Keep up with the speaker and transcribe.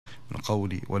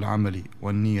القول والعمل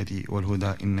والنية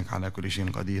والهدى إنك على كل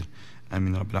شيء قدير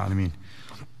آمين رب العالمين.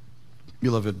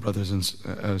 Beloved brothers and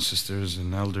sisters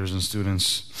and elders and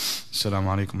students, Assalamu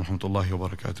alaikum wa rahmatullahi wa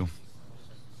barakatuh.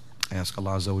 I ask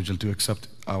Allah Azza wa Jal to accept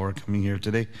our coming here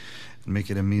today and make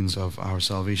it a means of our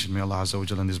salvation. May Allah Azza wa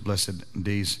Jal in these blessed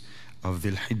days of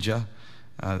Dhul Hijjah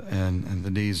and the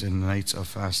days and nights of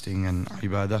fasting and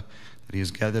ibadah that He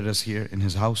has gathered us here in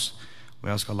His house. We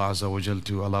ask Allah Azza wa Jal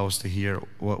to allow us to hear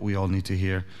what we all need to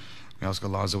hear. We ask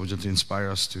Allah Azza wa Jal to inspire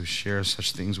us to share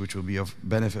such things which will be of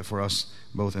benefit for us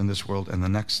both in this world and the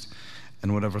next.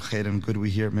 And whatever khair and good we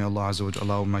hear, may Allah Azza wa Jal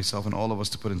allow myself and all of us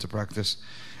to put into practice,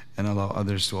 and allow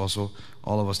others to also,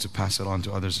 all of us to pass it on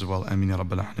to others as well. Ameen ya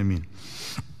Rabbil Alameen.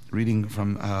 Reading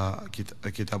from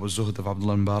Kitab al-Zuhd of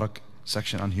Abdullah Mubarak,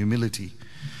 section on humility.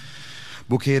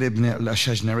 Bukayr ibn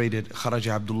al-Ashaj narrated, خرج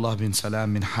عبد الله بن سلام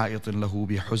من حائط له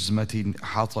بحزمة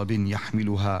حطب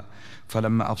يحملها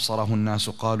فلما أبصره الناس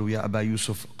قالوا يا أبا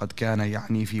يوسف قد كان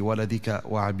يعني في ولدك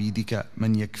وعبيدك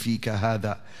من يكفيك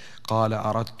هذا قال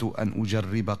أردت أن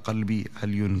أجرب قلبي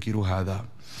هل ينكر هذا.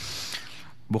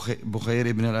 Bukayr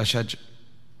ibn al-Ashaj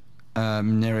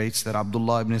narrates that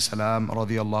Abdullah ibn Salam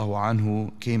radiyallahu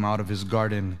anhu came out of his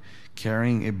garden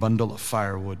carrying a bundle of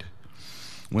firewood.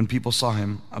 When people saw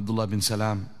him, Abdullah ibn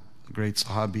Salam, a great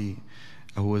Sahabi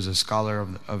who was a scholar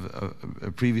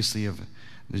of previously of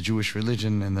the Jewish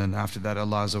religion, and then after that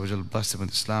Allah Azza wa Jal blessed him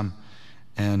with Islam,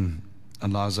 and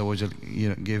Allah Azza wa Jal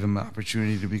gave him an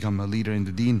opportunity to become a leader in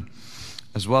the deen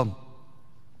as well.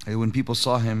 And when people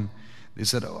saw him, they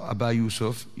said, Aba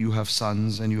Yusuf, you have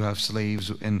sons and you have slaves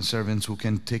and servants who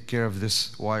can take care of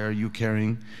this. Why are you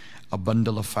carrying a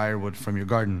bundle of firewood from your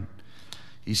garden?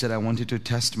 He said, I wanted to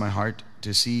test my heart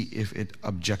to see if it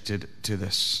objected to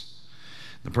this.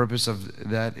 The purpose of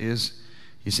that is,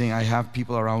 he's saying, I have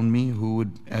people around me who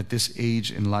would, at this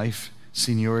age in life,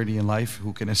 seniority in life,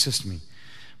 who can assist me.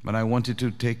 But I wanted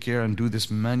to take care and do this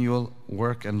manual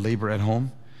work and labor at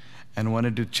home, and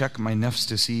wanted to check my nafs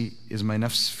to see, is my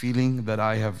nafs feeling that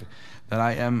I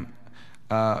am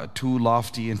too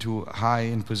lofty and too high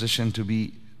in position to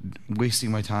be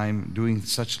wasting my time doing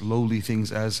such lowly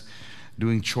things as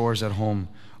doing chores at home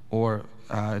or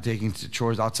taking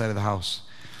chores outside of the house.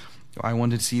 I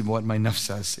wanted to see what my nafs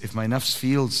says. If my nafs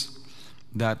feels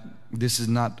that this is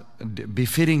not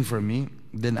befitting for me,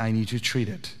 then I need to treat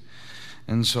it.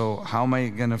 And so how am I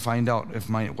going to find out if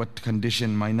what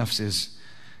condition my nafs is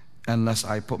unless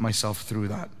I put myself through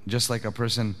that? Just like a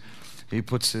person, he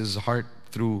puts his heart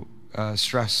through a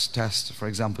stress test, for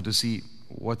example, to see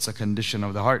what's the condition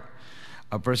of the heart.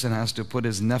 A person has to put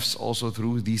his nafs also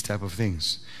through these type of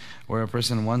things, where a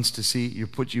person wants to see, you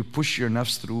push your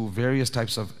nafs through various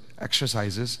types of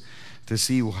exercises to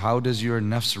see how does your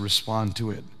nafs respond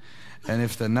to it. And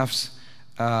if the nafs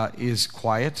is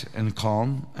quiet and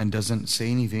calm and doesn't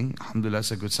say anything, alhamdulillah,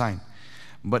 it's a good sign.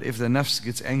 But if the nafs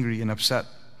gets angry and upset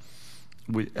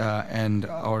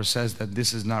or says that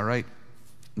this is not right,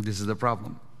 this is the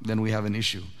problem, then we have an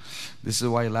issue. This is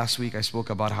why last week I spoke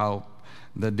about how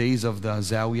the days of the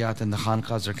zawiyat and the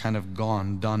khanqahs are kind of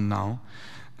done now,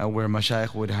 where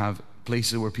mashayikh would have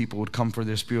places where people would come for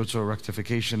their spiritual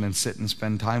rectification and sit and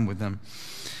spend time with them.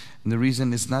 And the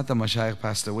reason is not the mashayikh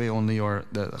passed away only, or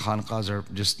the khanqahs are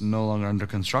just no longer under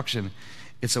construction.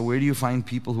 It's where do you find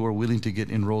people who are willing to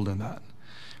get enrolled in that?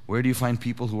 Where do you find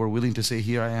people who are willing to say,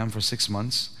 here I am for 6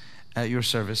 months at your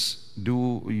service,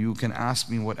 you can ask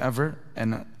me whatever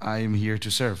and I am here to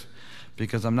serve.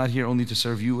 Because I'm not here only to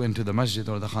serve you and to the masjid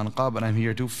or the khanqah, but I'm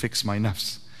here to fix my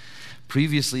nafs.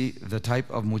 Previously, the type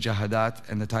of mujahadat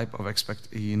and the type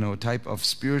of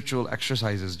spiritual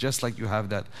exercises, just like you have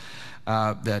the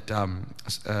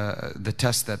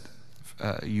test that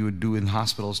you would do in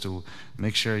hospitals to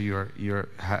make sure your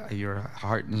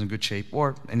heart is in good shape,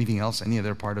 or anything else, any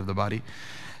other part of the body.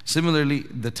 Similarly,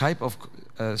 the type of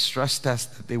stress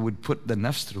test that they would put the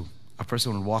nafs through. A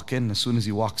person would walk in, as soon as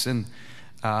he walks in,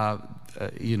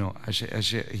 he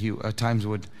at times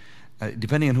would,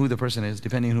 depending on who the person is,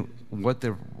 depending on what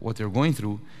they're going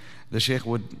through, the sheikh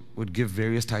would give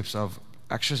various types of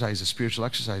exercises, spiritual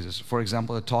exercises. For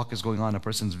example, a talk is going on, a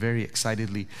person's very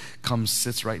excitedly comes,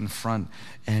 sits right in front,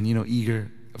 and eager,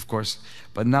 of course.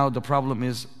 But now the problem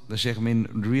is, the sheikh may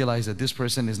realize that this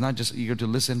person is not just eager to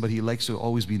listen, but he likes to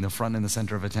always be in the front and the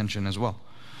center of attention as well.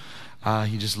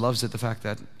 He just loves it, the fact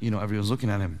that everyone's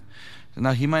looking at him.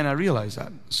 Now he might not realize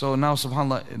that. So now,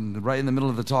 subhanAllah, right in the middle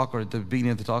of the talk or at the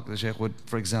beginning of the talk, the shaykh would,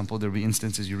 for example, there would be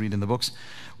instances you read in the books,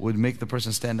 would make the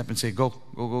person stand up and say, go,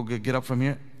 get up from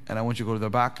here, and I want you to go to the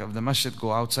back of the masjid,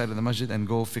 go outside of the masjid and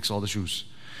go fix all the shoes.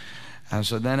 And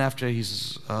so then after he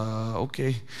says,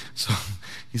 okay. So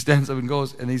he stands up and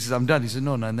goes, and he says, I'm done. He said,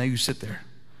 no, now you sit there.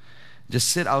 Just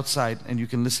sit outside and you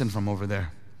can listen from over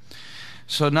there.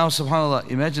 So now, subhanAllah,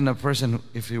 imagine a person,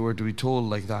 if he were to be told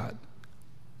like that,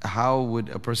 how would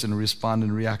a person respond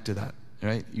and react to that,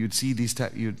 right? You'd see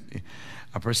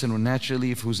a person would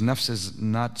naturally, if whose nafs is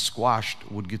not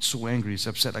squashed, would get so angry, he's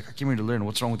upset, like, I came here to learn,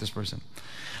 what's wrong with this person?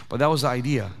 But that was the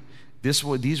idea. These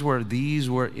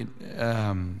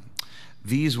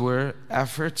were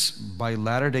efforts by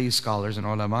latter-day scholars and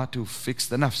ulama to fix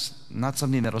the nafs, not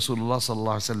something that Rasulullah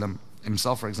sallallahu alaihi wasallam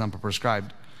himself, for example,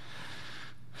 prescribed.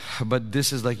 But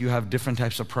this is like you have different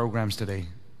types of programs today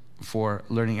for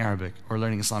learning Arabic or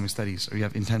learning Islamic studies, or you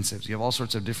have intensives. You have all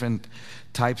sorts of different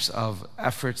types of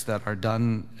efforts that are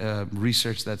done,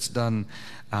 research that's done,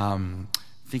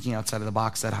 thinking outside of the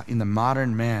box. That in the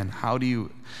modern man, how do you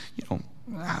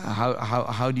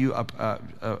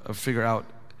figure out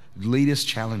latest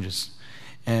challenges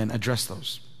and address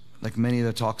those? Like many of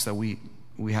the talks that we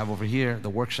have over here, the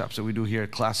workshops that we do here,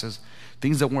 classes,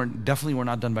 things that definitely were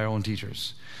not done by our own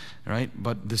teachers, right?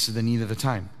 But this is the need of the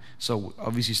time. So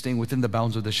obviously staying within the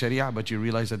bounds of the Sharia, but you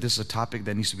realize that this is a topic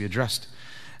that needs to be addressed,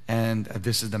 and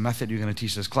this is the method you're going to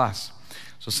teach this class.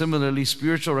 So similarly,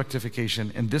 spiritual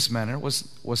rectification in this manner was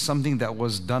something that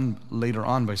was done later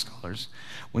on by scholars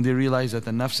when they realized that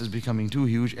the nafs is becoming too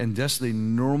huge, and just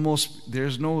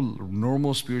there's no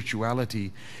normal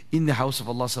spirituality in the house of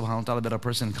Allah subhanahu wa ta'ala that a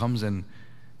person comes and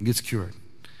gets cured.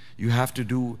 You have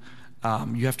to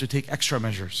take extra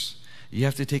measures. You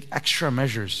have to take extra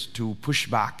measures to push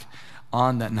back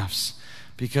on that nafs.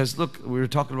 Because look, we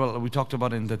talked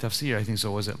about in the tafsir, I think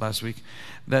so, was it last week,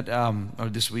 that or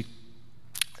this week,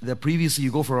 that previously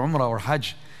you go for Umrah or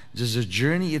Hajj, just the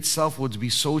journey itself would be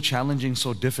so challenging,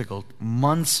 so difficult,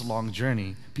 months-long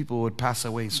journey. People would pass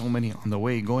away, so many on the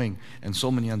way going, and so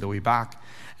many on the way back.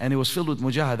 And it was filled with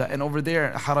mujahada. And over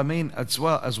there, Haramain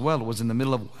as well was in the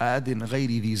middle of Wadin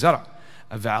Ghayri Dhi Zara,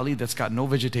 a valley that's got no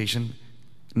vegetation,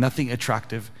 nothing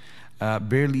attractive,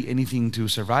 barely anything to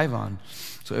survive on.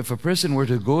 So if a person were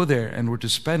to go there and were to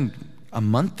spend a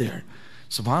month there,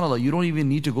 subhanAllah, you don't even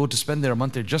need to go to spend there a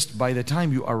month there. Just by the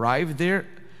time you arrive there,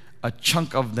 a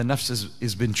chunk of the nafs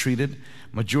has been treated.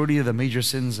 Majority of the major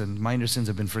sins and minor sins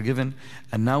have been forgiven.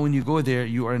 And now when you go there,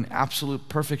 you are in absolute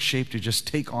perfect shape to just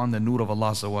take on the nur of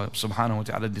Allah subhanahu wa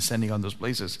ta'ala descending on those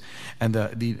places. And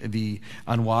the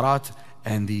anwarat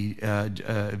and the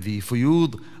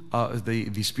fuyud,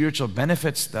 the spiritual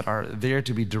benefits that are there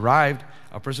to be derived,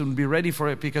 a person would be ready for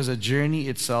it, because the journey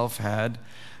itself had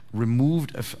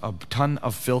removed a ton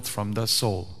of filth from the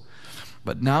soul.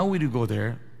 But now when you go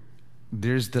there,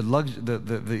 there's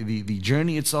the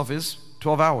journey itself is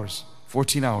 12 hours,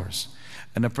 14 hours.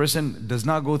 And a person does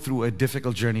not go through a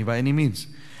difficult journey by any means.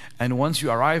 And once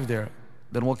you arrive there,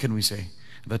 then what can we say?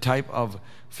 The type of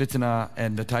fitna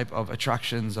and the type of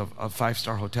attractions of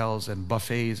 5-star hotels and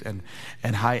buffets and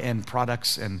high-end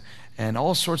products and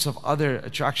all sorts of other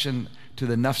attraction to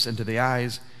the nafs and to the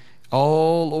eyes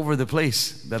all over the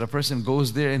place, that a person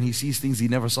goes there and he sees things he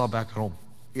never saw back home.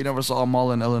 He never saw a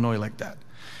mall in Illinois like that.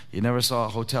 He never saw a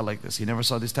hotel like this. He never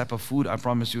saw this type of food, I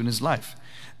promise you, in his life.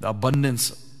 The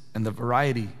abundance and the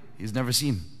variety he's never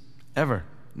seen, ever.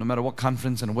 No matter what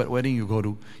conference and what wedding you go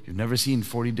to, you've never seen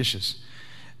 40 dishes.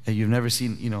 And you've never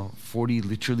seen, 40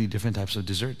 literally different types of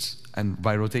desserts, and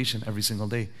by rotation every single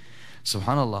day.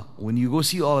 SubhanAllah, when you go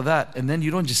see all of that, and then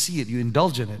you don't just see it, you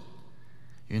indulge in it.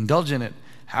 You indulge in it.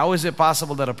 How is it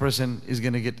possible that a person is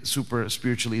going to get super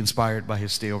spiritually inspired by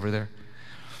his stay over there?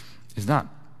 It's not,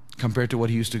 compared to what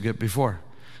he used to get before.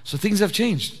 So things have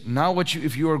changed. Now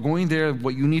if you are going there,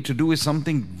 what you need to do is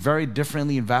something very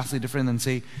differently and vastly different than,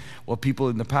 say, what people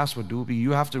in the past would do.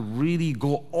 You have to really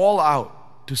go all out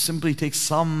to simply take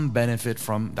some benefit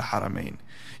from the Haramain.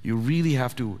 You really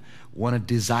have to want to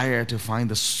desire to find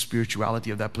the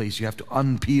spirituality of that place. You have to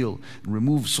unpeel,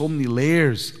 remove so many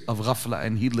layers of ghafla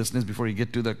and heedlessness before you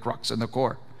get to the crux and the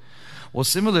core. Well,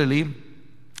 similarly,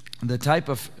 the type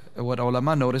of, what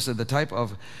ulama noticed, that the type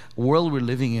of world we're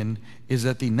living in is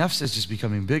that the nafs is just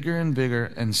becoming bigger and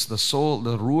bigger, and the soul,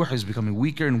 the ruh, is becoming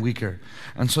weaker and weaker.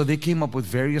 And so they came up with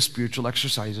various spiritual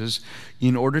exercises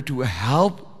in order to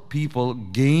help people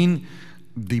gain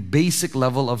the basic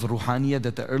level of ruhaniyah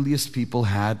that the earliest people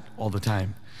had all the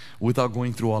time, without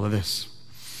going through all of this.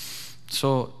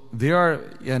 So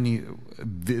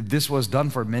this was done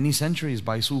for many centuries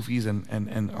by Sufis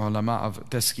and ulama of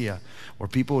tazkiyah, where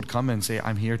people would come and say,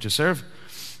 I'm here to serve,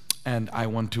 and I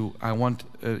want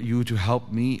you to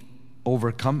help me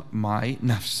overcome my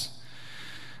nafs.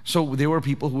 So there were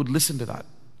people who would listen to that.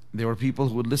 There were people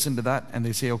who would listen to that, and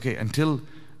they say, okay, until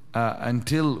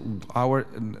until our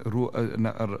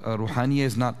ruhaniya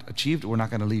is not achieved, we're not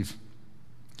going to leave.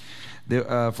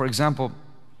 For example,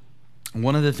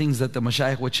 one of the things that the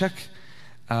mashayikh would check,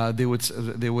 they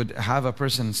would have a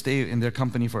person stay in their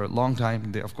company for a long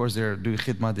time. Of course, they're doing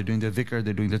khidmah, they're doing their dhikr,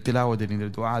 they're doing their tilawah, they're doing their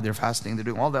dua, they're fasting, they're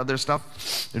doing all the other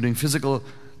stuff. They're doing physical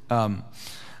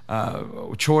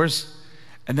chores.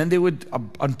 And then they would,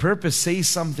 on purpose, say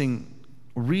something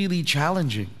really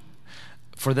challenging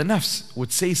for the nafs,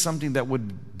 would say something that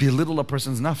would belittle a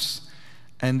person's nafs.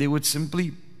 And they would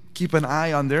simply keep an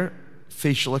eye on their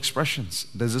facial expressions.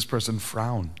 Does this person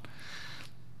frown?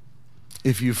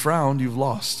 If you frown, you've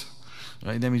lost.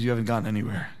 Right? That means you haven't gotten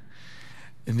anywhere.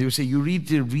 And they would say, you need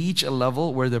to reach a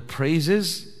level where the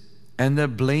praises and the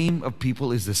blame of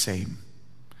people is the same.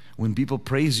 When people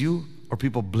praise you or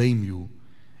people blame you,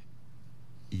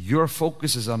 your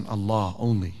focus is on Allah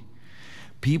only.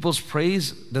 People's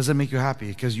praise doesn't make you happy,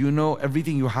 because you know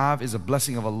everything you have is a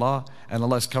blessing of Allah, and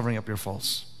Allah is covering up your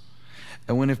faults.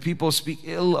 And if people speak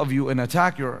ill of you and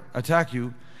attack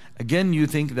you, again you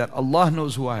think that Allah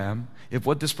knows who I am. If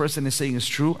what this person is saying is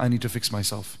true, I need to fix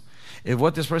myself. If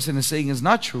what this person is saying is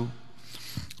not true,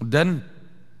 then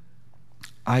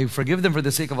I forgive them for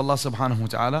the sake of Allah subhanahu wa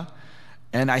ta'ala,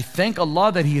 and I thank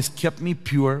Allah that He has kept me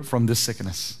pure from this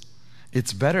sickness.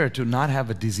 It's better to not have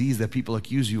a disease that people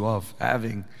accuse you of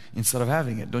having instead of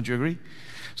having it. Don't you agree?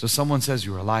 So someone says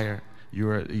you're a liar,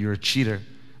 you're a cheater,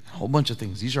 a whole bunch of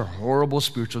things. These are horrible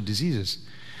spiritual diseases.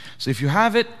 So if you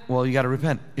have it, well, you got to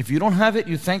repent. If you don't have it,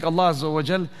 you thank Allah Azza wa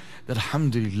Jal that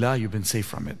alhamdulillah, you've been safe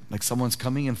from it. Like someone's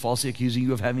coming and falsely accusing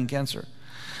you of having cancer.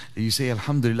 You say,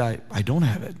 alhamdulillah, I don't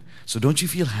have it. So don't you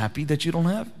feel happy that you don't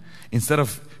have? Instead of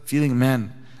feeling,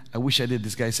 man, I wish I did.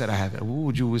 This guy said I have it. Who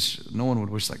would you wish? No one would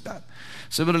wish like that.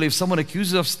 Similarly, if someone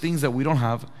accuses us of things that we don't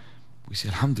have, we say,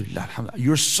 alhamdulillah, alhamdulillah.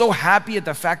 You're so happy at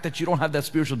the fact that you don't have that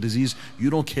spiritual disease, you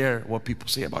don't care what people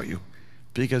say about you.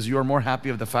 Because you are more happy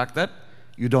of the fact that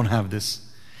you don't have this.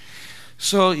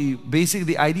 So basically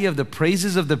the idea of the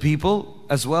praises of the people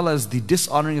as well as the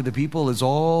dishonoring of the people is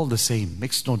all the same.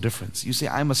 Makes no difference. You say,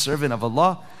 I'm a servant of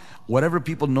Allah. Whatever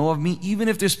people know of me, even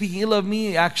if they're speaking ill of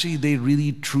me, actually they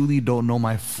really truly don't know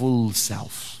my full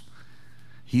self.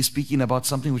 He's speaking about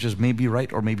something which is maybe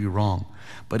right or maybe wrong.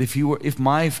 But if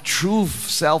my true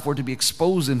self were to be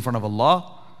exposed in front of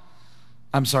Allah,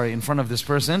 in front of this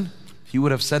person, he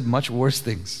would have said much worse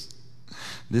things.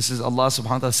 This is Allah subhanahu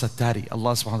wa ta'ala sattari.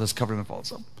 Allah subhanahu wa ta'ala is covering up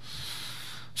also.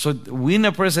 So when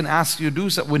a person asks you to do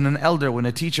something, when an elder, when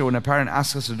a teacher, when a parent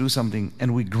asks us to do something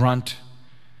and we grunt,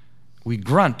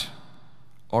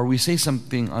 or we say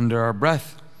something under our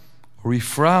breath, or we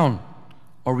frown,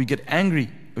 or we get angry,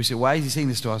 we say, why is he saying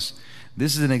this to us?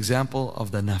 This is an example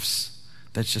of the nafs.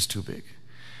 That's just too big.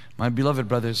 My beloved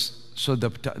brothers, so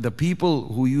the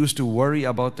people who used to worry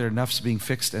about their nafs being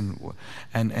fixed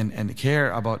and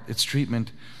care about its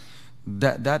treatment,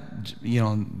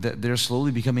 they're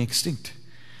slowly becoming extinct.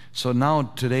 So now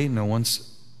today no one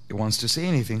wants to say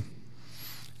anything.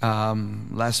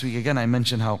 Last week again I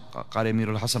mentioned how Qari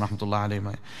Amirul Hasan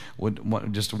rahmatullah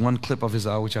alayhi, just one clip of his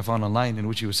which I found online, in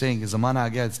which he was saying,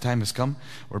 Zamana agya, its time has come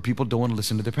where people don't want to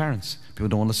listen to their parents, people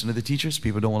don't want to listen to the teachers,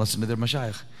 people don't want to listen to their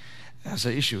mashayikh. That's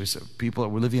the issue. We're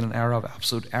living in an era of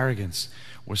absolute arrogance,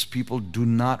 where people do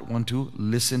not want to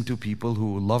listen to people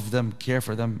who love them, care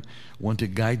for them, want to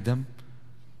guide them.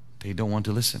 They don't want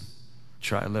to listen.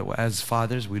 As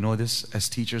fathers, we know this. As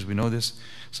teachers, we know this.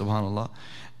 Subhanallah.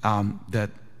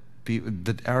 That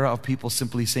the era of people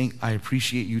simply saying, I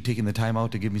appreciate you taking the time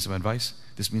out to give me some advice.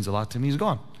 This means a lot to me, is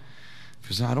gone.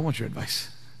 Because I don't want your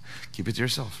advice. Keep it to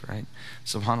yourself, right?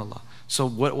 Subhanallah. So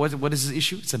what is the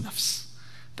issue? It's a nafs.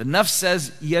 The nafs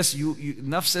says, yes,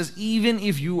 nafs says, even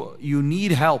if you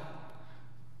need help,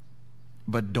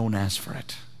 but don't ask for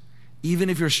it. Even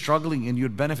if you're struggling and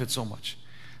you'd benefit so much.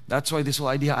 That's why this whole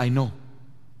idea, I know.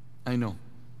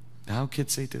 Now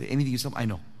kids say today, anything you tell them, I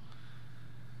know.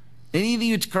 Anything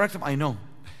you correct them, I know.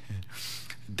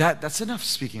 That's enough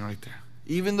speaking right there.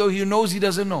 Even though he knows he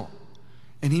doesn't know.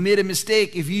 And he made a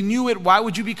mistake. If he knew it, why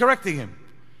would you be correcting him?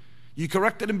 You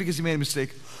corrected him because he made a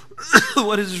mistake.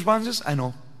 What his response is? I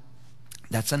know.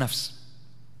 That's enough.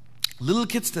 Little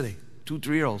kids today, 2,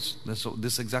 3-year-olds,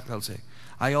 this exactly I'll say.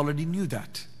 I already knew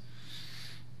that.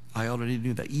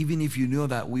 Even if you know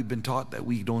that, we've been taught that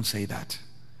we don't say that.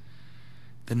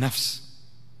 The nafs.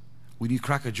 When you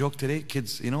crack a joke today,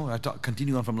 kids,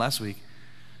 continue on from last week.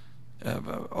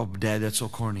 Oh, Dad, that's so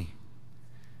corny.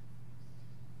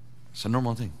 It's a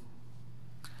normal thing.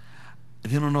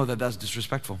 They don't know that that's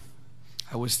disrespectful.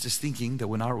 I was just thinking that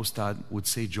when our ustad would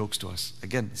say jokes to us,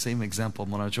 again, same example,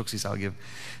 one of the jokes I'll give.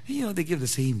 They give the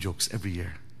same jokes every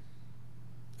year.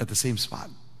 at the same spot.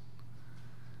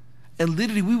 And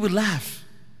literally we would laugh,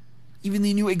 even though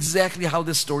he knew exactly how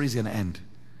this story is going to end.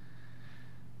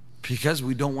 Because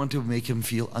we don't want to make him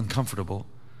feel uncomfortable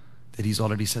that he's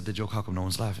already said the joke, how come no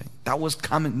one's laughing? That was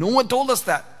common. No one told us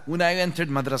that when I entered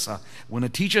madrasa. When a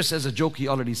teacher says a joke he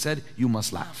already said, you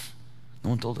must laugh. No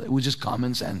one told us. It was just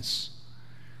common sense.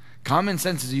 Common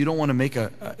sense is you don't want to make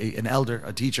an elder,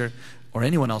 a teacher, or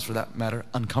anyone else for that matter,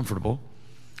 uncomfortable.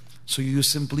 So you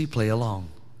simply play along.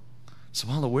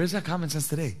 SubhanAllah, where is that common sense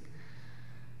today?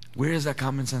 Where is that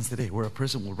common sense today? Where a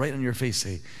person will right on your face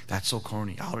say, that's so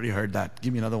corny, I already heard that,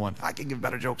 give me another one, I can give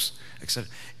better jokes, etc.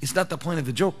 It's not the point of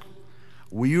the joke.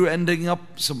 Were you ending up,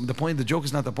 the point of the joke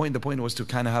is not the point. The point was to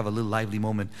kind of have a little lively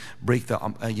moment, break the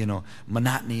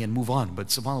monotony and move on. But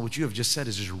SubhanAllah, what you have just said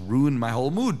has just ruined my whole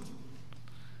mood.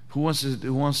 Who wants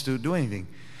to do anything?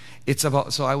 It's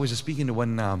about, so I was just speaking to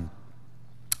one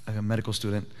a medical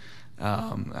student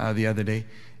the other day,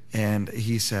 and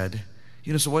he said,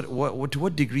 so what to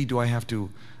what degree do I have to,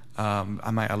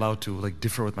 am I allowed to like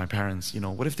differ with my parents?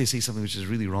 What if they say something which is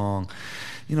really wrong?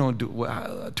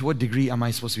 To what degree am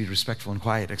I supposed to be respectful and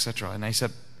quiet, etc.? And I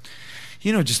said,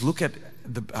 just look at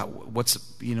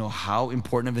how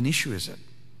important of an issue is it?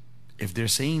 If they're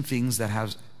saying things that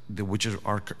have which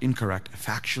are incorrect,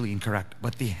 factually incorrect,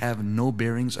 but they have no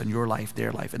bearings on your life,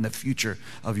 their life, and the future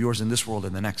of yours in this world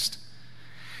and the next,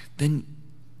 then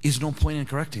is no point in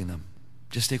correcting them.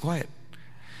 Just stay quiet.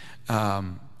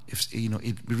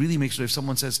 It really makes, if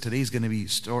someone says today's going to be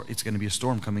it's going to be a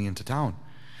storm coming into town,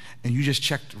 and you just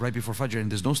checked right before Fajr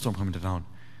and there's no storm coming to town,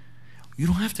 you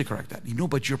don't have to correct that.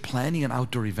 But you're planning an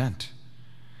outdoor event,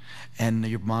 and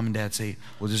your mom and dad say,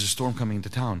 well, there's a storm coming into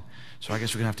town, so I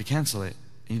guess we're going to have to cancel it.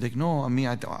 And you're like, no,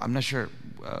 I'm not sure.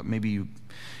 Maybe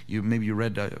you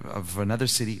read of another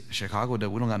city, Chicago, that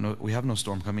we have no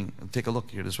storm coming. Take a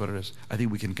look here. This is what it is. I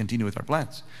think we can continue with our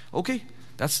plans. Okay,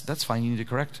 that's fine. You need to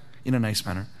correct in a nice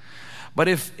manner. But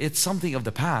if it's something of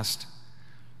the past,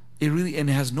 and it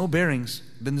has no bearings,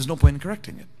 then there's no point in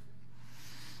correcting it.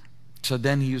 So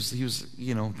then he was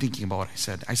thinking about what I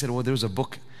said. I said, well, there was a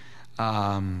book,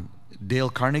 Dale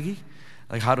Carnegie,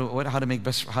 like how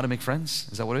to make friends.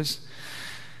 Is that what it is?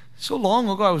 So long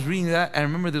ago, I was reading that, and I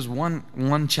remember there's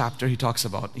one chapter he talks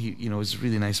about. It's a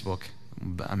really nice book,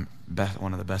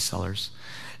 one of the best sellers,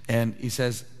 and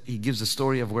he gives a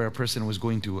story of where a person was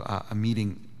going to a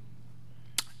meeting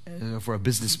for a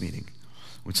business meeting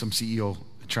with some CEO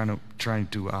trying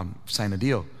to sign a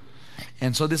deal,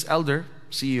 and so this elder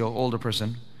CEO, older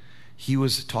person, he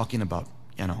was talking about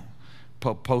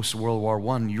post World War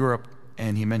I Europe,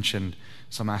 and he mentioned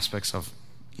some aspects of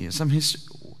some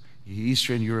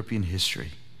Eastern European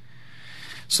history.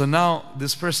 So now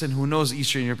this person who knows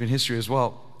Eastern European history as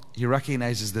well, he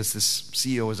recognizes this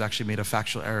CEO has actually made a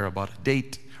factual error about a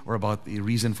date or about the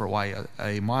reason for why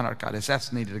a monarch got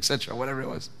assassinated, etc., whatever it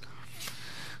was.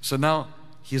 So now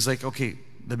he's like, okay,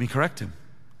 let me correct him.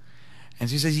 And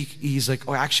he says he's like,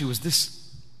 oh, actually it was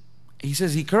this. He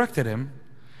says he corrected him,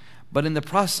 but in the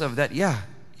process of that,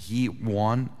 he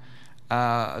won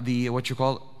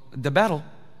the battle.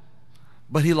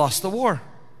 But he lost the war.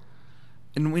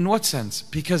 In what sense?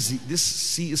 Because this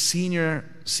senior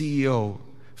CEO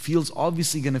feels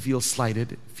obviously going to feel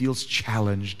slighted, feels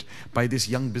challenged by this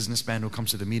young businessman who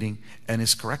comes to the meeting and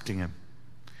is correcting him.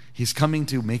 He's coming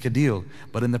to make a deal,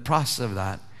 but in the process of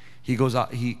that, he goes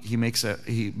out. He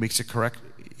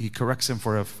corrects him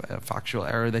for a factual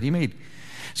error that he made.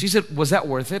 So he said, was that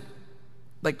worth it?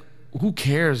 Like, who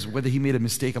cares whether he made a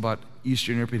mistake about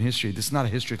Eastern European history? This is not a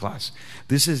history class.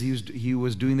 He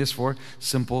was doing this for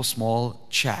simple, small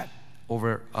chat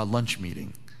over a lunch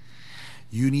meeting.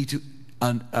 You need to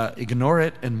ignore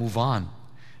it and move on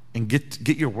and get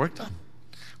your work done,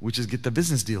 which is get the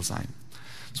business deal signed.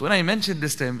 So when I mentioned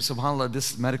this to him, subhanAllah,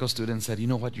 this medical student said, you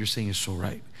know what, you're saying is so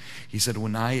right. He said,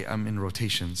 when I am in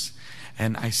rotations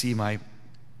and I see my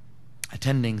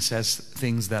attending says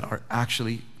things that are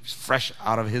actually fresh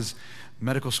out of his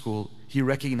medical school, he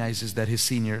recognizes that his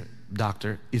senior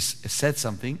doctor said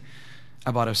something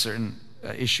about a certain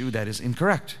issue that is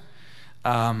incorrect.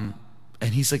 And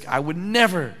he's like, I would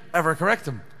never ever correct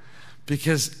him,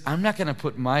 because I'm not going to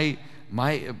put my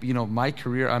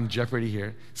career on jeopardy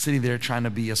here, sitting there trying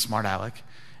to be a smart aleck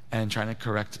and trying to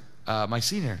correct my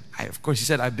senior. Of course, he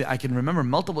said, I can remember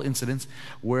multiple incidents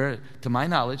where, to my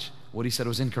knowledge, what he said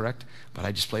was incorrect, but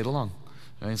I just played along.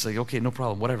 And it's like, okay, no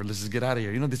problem, whatever, let's just get out of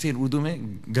here. They say in Urdu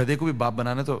mein, gadhe ko bhi baap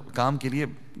banana, to kaam ke liye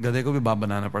gadhe ko bhi baap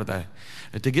banana padta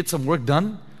hai. To get some work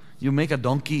done, you make a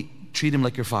donkey, treat him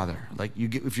like your father. Like,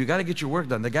 if you got to get your work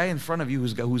done, the guy in front of you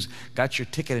who's got your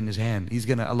ticket in his hand, he's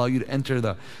going to allow you to enter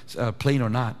the plane or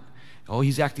not. Oh,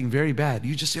 he's acting very bad.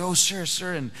 You just say, oh, sir,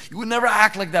 sir. And you would never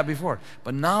act like that before.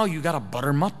 But now you got to butter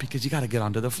him up because you got to get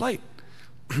onto the flight.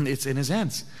 It's in his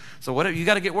hands. So whatever, you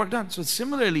got to get work done. So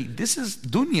similarly, this is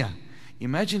dunya.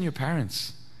 Imagine your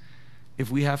parents. If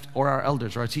we have to, or our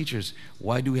elders, or our teachers,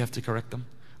 why do we have to correct them?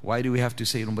 Why do we have to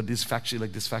say, but this factually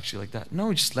like this, factually like that?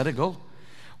 No, just let it go.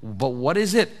 But what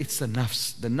is it? It's the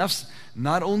nafs. The nafs,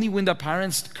 not only when the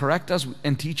parents correct us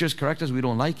and teachers correct us, we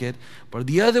don't like it, but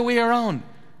the other way around.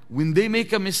 When they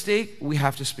make a mistake, we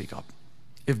have to speak up.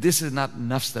 If this is not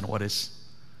nafs, then what is?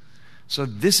 So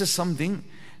this is something,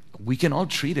 we can all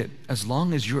treat it as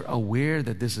long as you're aware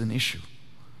that this is an issue.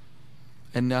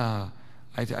 And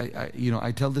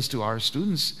I tell this to our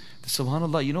students,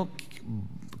 subhanAllah,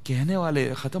 कहने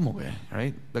वाले खत्म हो गए,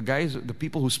 right? The guys, the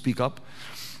people who speak up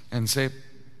and say,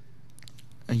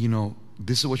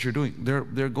 this is what you're doing,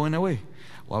 they're going away.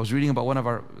 Well, I was reading about one of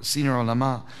our senior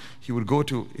ulama. He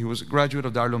was a graduate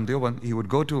of Darul Uloom Deoband. He would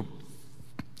go to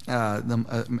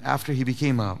after he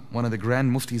became one of the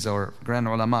grand muftis or grand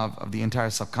ulama of the entire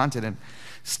subcontinent.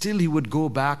 Still, he would go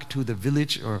back to the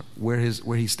village or where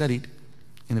he studied,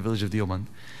 in the village of Deoband,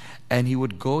 and he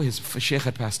would go. His sheikh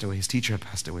had passed away. His teacher had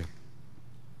passed away.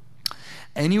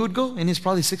 And he would go in his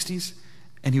probably 60s,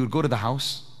 and he would go to the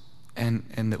house, and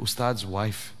the ustad's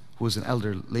wife, who was an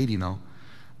elder lady now,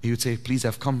 he would say, please,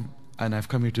 I've come here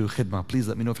to khidmah. Please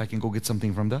let me know if I can go get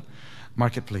something from the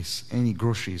marketplace, any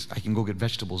groceries. I can go get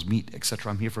vegetables, meat,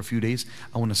 etc. I'm here for a few days.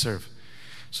 I want to serve.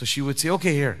 So she would say,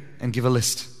 okay, here, and give a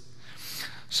list.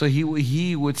 So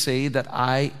he would say that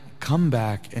I come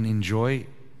back and enjoy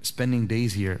spending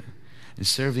days here and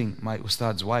serving my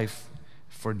ustad's wife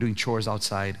for doing chores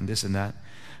outside and this and that,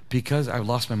 because I've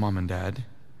lost my mom and dad,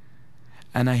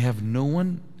 and I have no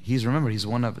one. He's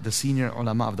one of the senior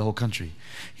ulama of the whole country.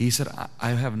 He said, I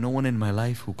have no one in my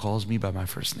life who calls me by my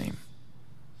first name.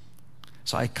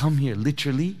 So I come here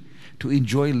literally to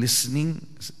enjoy listening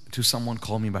to someone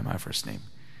call me by my first name,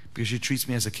 because she treats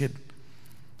me as a kid,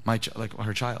 like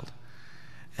her child.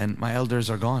 And my elders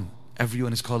are gone.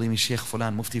 Everyone is calling me Sheikh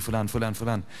Fulan, Mufti Fulan, Fulan,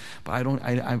 Fulan. But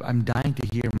I'm dying to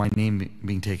hear my name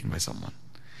being taken by someone.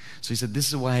 So he said, this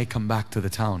is why I come back to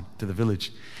the town, to the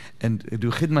village, and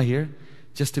do khidmah here,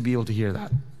 just to be able to hear that.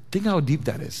 Think how deep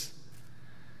that is.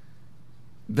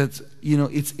 That's,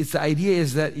 it's the idea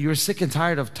is that you're sick and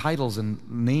tired of titles and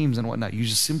names and whatnot. You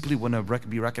just simply want to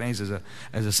be recognized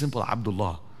as a simple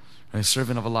Abdullah, a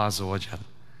servant of Allah Azza wa Jal.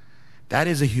 That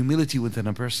is a humility within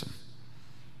a person,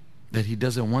 that he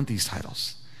doesn't want these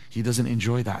titles. He doesn't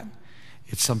enjoy that.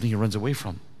 It's something he runs away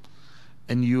from.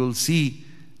 And you'll see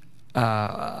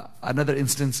another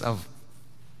instance of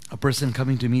a person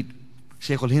coming to meet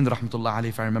Shaykh al-Hind rahmatullah alayhi,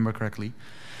 if I remember correctly.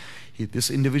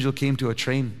 This individual came to a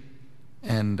train,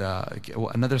 and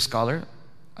another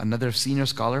senior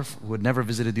scholar who had never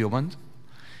visited Deoband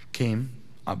came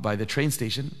by the train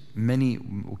station, many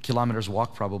kilometers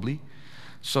walk probably.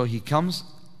 So he comes,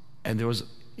 and it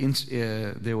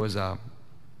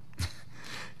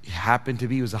happened to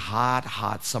be, it was a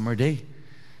hot summer day,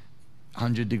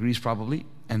 100 degrees probably,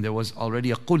 and there was already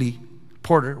a quli,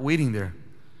 porter, waiting there.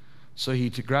 So he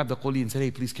grabbed the quli and said,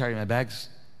 hey, please carry my bags.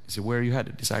 He said, where are you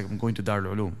headed? He said, I'm going to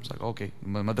Darul Uloom. He's like, okay,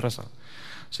 madrasa.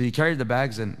 So he carried the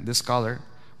bags, and this scholar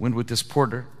went with this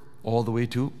porter all the way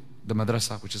to the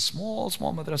madrasa, which is small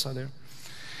madrasa there.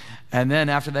 And then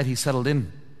after that, he settled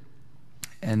in.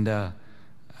 And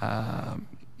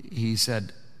he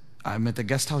said, I'm at the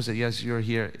guest house. He said, yes, you're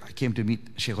here. I came to meet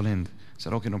Shaykh al-Hind. I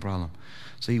said, okay, no problem.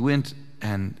 So he went,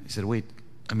 and he said, wait,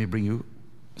 let me bring you,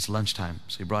 it's lunchtime.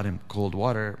 So he brought him cold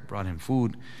water, brought him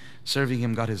food, serving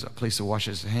him, got his place to wash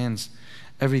his hands,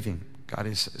 everything. Got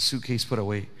his suitcase put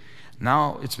away.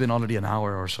 Now it's been already an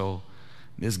hour or so.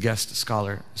 This guest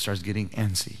scholar starts getting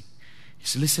antsy. He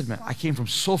said, listen, man, I came from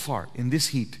so far in this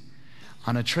heat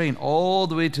on a train all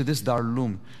the way to this Darul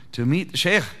Uloom to meet the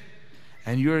Shaykh,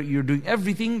 and you're doing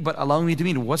everything but allowing me to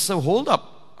meet. What's the hold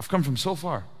up? I've come from so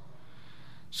far.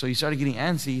 So he started getting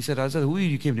antsy. He said, who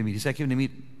you came to meet? He said, I came to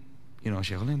meet,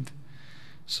 Shaykh al-Hind.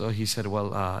 So he said,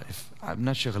 well, if I'm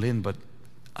not Shaykh al-Hind, but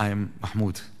I am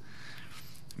Mahmoud,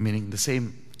 meaning the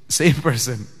same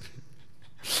person.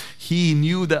 He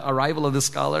knew the arrival of the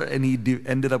scholar, and he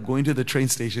ended up going to the train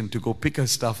station to go pick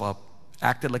his stuff up,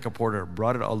 acted like a porter,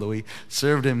 brought it all the way,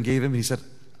 served him, gave him. He said,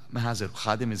 Mahazir,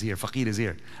 Khadim is here, Faqir is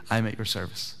here, I'm at your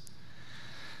service.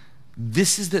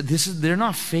 They're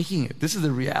not faking it. This is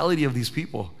the reality of these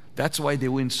people. That's why they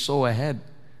went so ahead.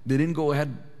 They didn't go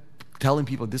ahead telling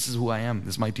people, this is who I am,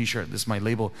 this is my t-shirt, this is my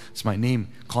label, this is my name,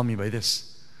 call me by this.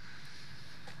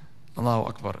 Allahu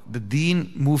Akbar. The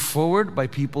deen moved forward by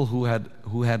people who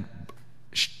had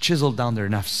chiseled down their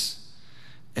nafs.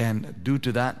 And due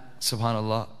to that,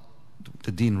 subhanAllah,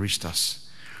 the deen reached us.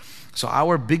 So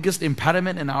our biggest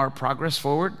impediment in our progress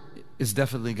forward is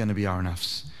definitely going to be our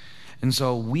nafs. And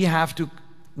so we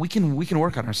can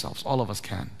work on ourselves. All of us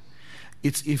can.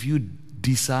 It's if you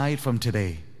decide from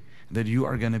today that you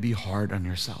are going to be hard on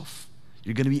yourself.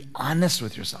 You're going to be honest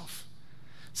with yourself.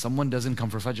 Someone doesn't come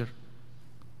for Fajr.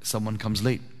 Someone comes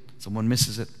late. Someone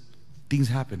misses it. Things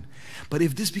happen. But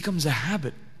if this becomes a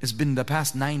habit, it's been the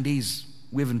past 9 days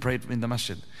we haven't prayed in the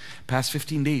masjid. Past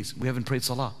 15 days we haven't prayed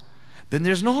salah. Then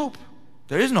there's no hope.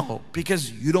 There is no hope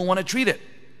because you don't want to treat it.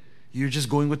 You're just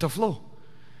going with the flow.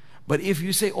 But if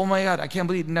you say, oh my God, I can't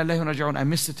believe I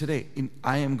missed it today.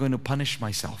 I am going to punish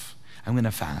myself. I'm going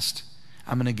to fast.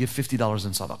 I'm going to give $50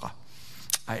 in sadaqah.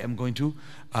 I am going to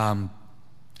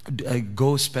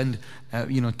go spend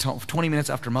 20 minutes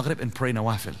after Maghrib and pray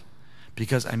nawafil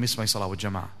because I missed my salah with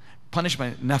jama'ah. Punish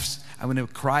my nafs. I'm going to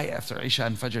cry after Isha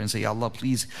and Fajr and say, Ya Allah,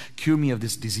 please cure me of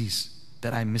this disease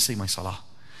that I'm missing my salah.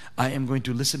 I am going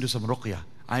to listen to some ruqyah.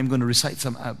 I am going to recite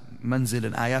some manzil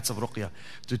and ayats of ruqyah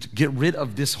to get rid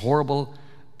of this horrible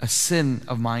sin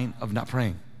of mine of not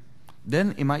praying.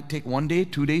 Then it might take 1 day,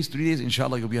 2 days, 3 days,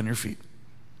 inshallah you'll be on your feet.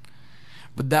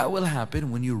 But that will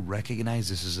happen when you recognize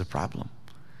this is a problem.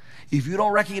 If you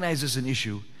don't recognize this as an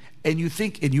issue and you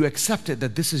think and you accept it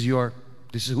that this is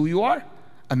who you are,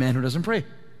 a man who doesn't pray,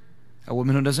 a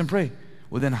woman who doesn't pray,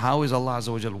 well then how is Allah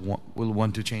Azza wa Jal will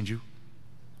want to change you?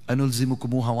 أَنُلْزِمُكُمُوهَا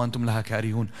وَأَنْتُمْ لَهَا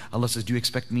كَارِهُونَ. Allah says, do you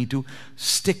expect me to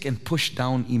stick and push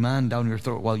down iman down your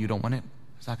throat while you don't want it?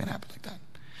 It's not going to happen like that.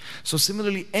 So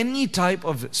similarly, any type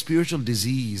of spiritual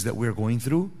disease that we're going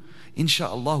through,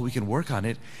 inshallah we can work on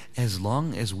it as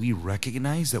long as we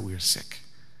recognize that we're sick.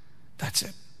 That's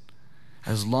it.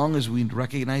 As long as we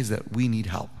recognize that we need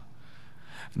help.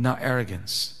 Now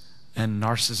arrogance and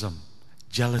narcissism,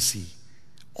 jealousy,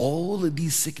 all of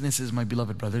these sicknesses, my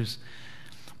beloved brothers,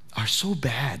 are so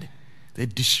bad. They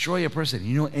destroy a person.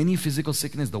 You know, any physical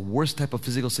sickness, the worst type of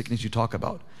physical sickness you talk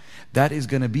about, that is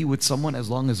going to be with someone as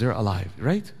long as they're alive,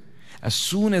 right? As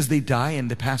soon as they die and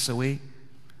they pass away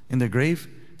in their grave,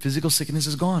 physical sickness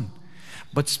is gone.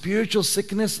 But spiritual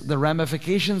sickness, the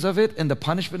ramifications of it and the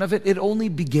punishment of it, it only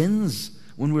begins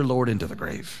when we're lowered into the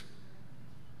grave.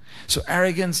 So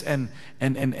arrogance and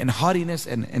haughtiness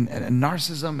and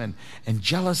narcissism and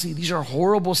jealousy, these are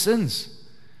horrible sins.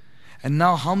 And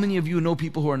now how many of you know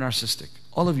people who are narcissistic?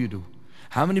 All of you do.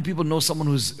 How many people know someone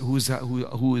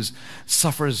who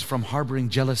suffers from harboring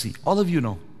jealousy? All of you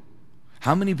know.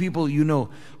 How many people you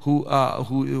know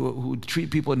who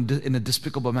treat people in a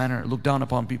despicable manner, look down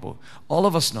upon people? All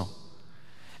of us know.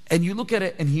 And you look at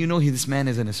it and you know this man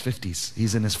is in his 50s,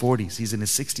 he's in his 40s, he's in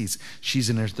his 60s, she's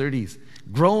in her 30s.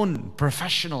 Grown,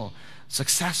 professional,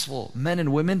 successful men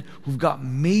and women who've got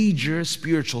major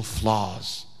spiritual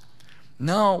flaws.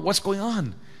 Now, what's going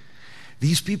on?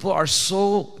 These people are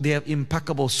they have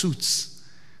impeccable suits.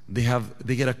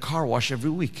 They get a car wash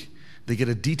every week. They get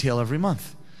a detail every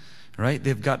month. Right?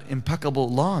 They've got impeccable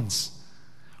lawns.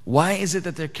 Why is it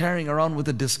that they're carrying around with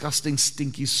a disgusting,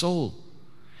 stinky soul?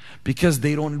 Because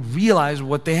they don't realize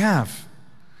what they have.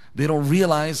 They don't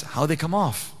realize how they come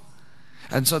off.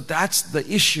 And so that's the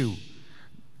issue,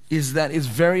 is that it's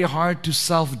very hard to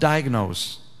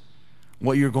self-diagnose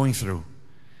what you're going through.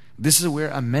 This is where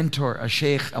a mentor, a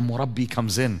sheikh, a murabbi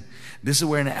comes in. This is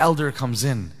where an elder comes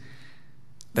in.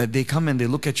 That they come and they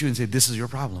look at you and say, this is your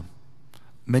problem.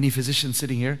 Many physicians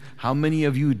sitting here, how many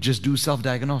of you just do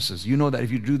self-diagnosis? You know that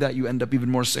if you do that, you end up even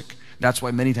more sick. That's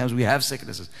why many times we have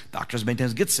sicknesses. Doctors many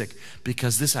times get sick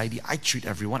because this idea, I treat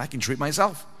everyone, I can treat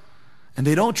myself. And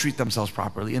they don't treat themselves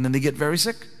properly and then they get very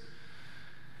sick.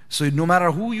 So no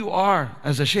matter who you are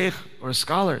as a sheikh or a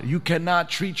scholar, you cannot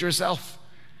treat yourself.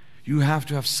 You have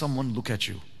to have someone look at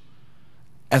you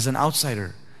as an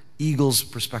outsider, eagle's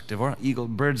perspective or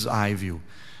bird's eye view.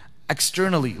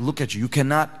 Externally look at you. You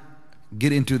cannot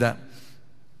get into that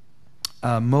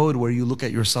mode where you look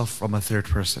at yourself from a third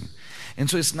person. And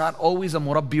so it's not always a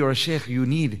murabbi or a sheikh you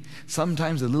need.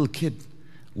 Sometimes a little kid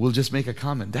will just make a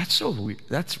comment. That's so weird.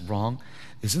 That's wrong.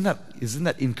 Isn't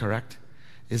that incorrect?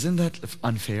 Isn't that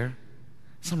unfair?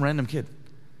 Some random kid.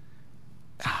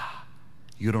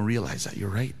 You don't realize that. You're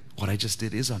right. What I just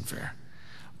did is unfair.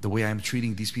 The way I'm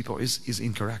treating these people is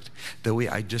incorrect. The way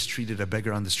I just treated a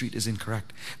beggar on the street is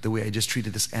incorrect. The way I just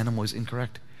treated this animal is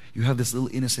incorrect. You have this little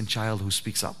innocent child who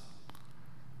speaks up.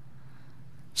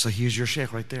 So here's your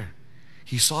sheikh right there.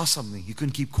 He saw something. He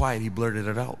couldn't keep quiet. He blurted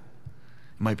it out.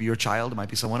 It might be your child. It might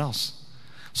be someone else.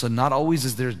 So not always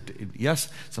is there, yes,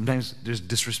 sometimes there's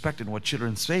disrespect in what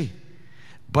children say.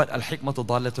 But al-hikmatu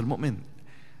dallatul mu'min.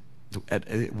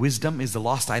 Wisdom is the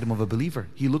lost item of a believer.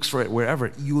 He looks for it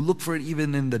wherever. You look for it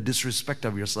even in the disrespect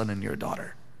of your son and your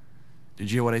daughter. Did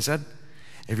you hear what I said?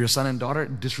 If your son and daughter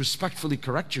disrespectfully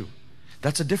correct you,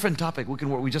 that's a different topic.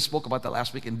 We just spoke about that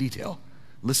last week in detail.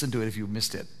 Listen to it if you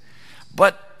missed it.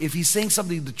 But if he's saying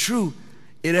something the true,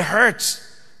 it hurts.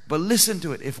 But listen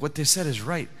to it. If what they said is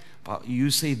right,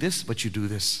 you say this, but you do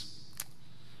this.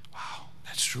 Wow,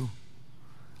 that's true.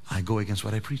 I go against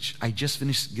what I preach. I just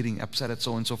finished getting upset at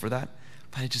so-and-so for that,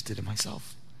 but I just did it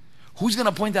myself. Who's going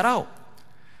to point that out?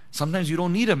 Sometimes you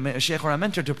don't need a sheikh or a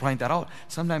mentor to point that out.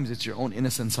 Sometimes it's your own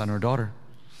innocent son or daughter.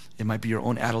 It might be your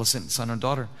own adolescent son or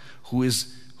daughter who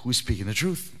is speaking the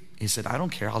truth. He said, I don't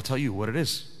care. I'll tell you what it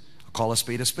is. I'll call a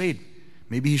spade a spade.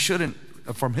 Maybe he shouldn't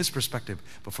from his perspective,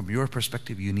 but from your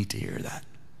perspective, you need to hear that.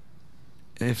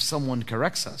 And if someone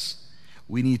corrects us,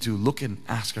 we need to look and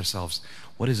ask ourselves,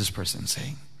 what is this person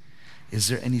saying? Is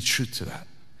there any truth to that?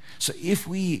 So if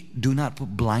we do not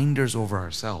put blinders over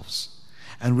ourselves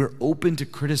and we're open to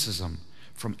criticism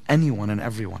from anyone and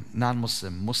everyone,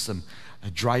 non-Muslim, Muslim, a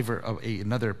driver of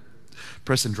another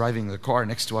person driving the car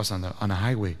next to us on a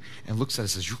highway and looks at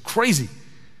us and says, you're crazy.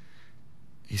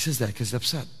 He says that because he's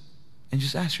upset. And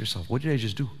just ask yourself, what did I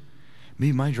just do?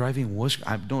 Maybe my driving was,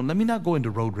 let me not go into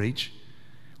road rage.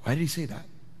 Why did he say that?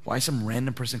 Why is some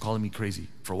random person calling me crazy?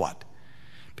 For what?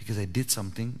 Because I did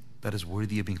something that is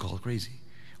worthy of being called crazy.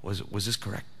 Was this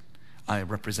correct? I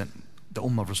represent the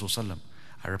Ummah of Rasulullah.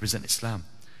 I represent Islam.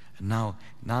 And now,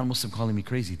 non-Muslim calling me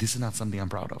crazy, this is not something I'm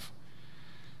proud of.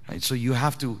 Right? So you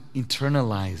have to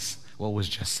internalize what was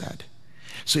just said.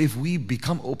 So if we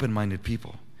become open-minded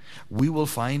people, we will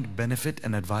find benefit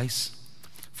and advice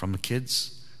from the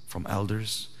kids, from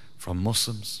elders, from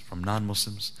Muslims, from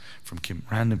non-Muslims, from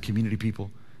random community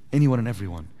people, anyone and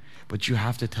everyone. But you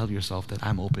have to tell yourself that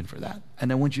I'm open for that.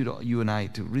 And I want you and I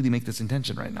to really make this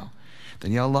intention right now.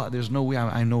 Then, Ya Allah, there's no way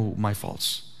I know my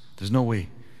faults. There's no way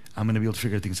I'm going to be able to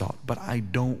figure things out. But I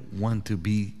don't want to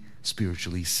be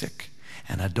spiritually sick.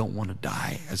 And I don't want to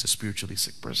die as a spiritually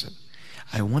sick person.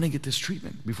 I want to get this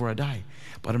treatment before I die.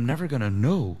 But I'm never going to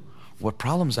know what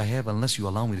problems I have unless you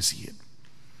allow me to see it.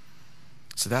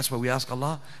 So that's why we ask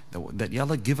Allah that Ya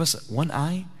Allah, give us one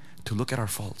eye to look at our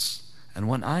faults and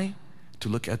one eye to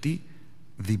look at the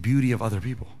beauty of other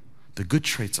people, the good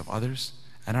traits of others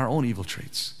and our own evil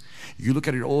traits. You look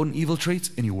at your own evil traits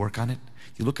and you work on it.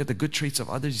 You look at the good traits of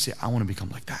others, you say, I want to become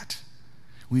like that.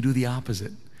 We do the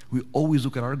opposite. We always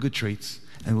look at our good traits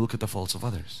and we look at the faults of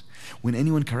others. When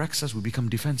anyone corrects us, we become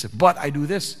defensive. But I do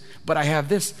this, but I have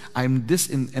this, I'm this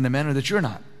in a manner that you're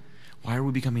not. Why are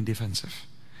we becoming defensive?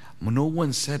 No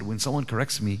one said, when someone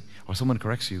corrects me or someone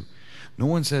corrects you, no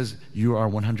one says you are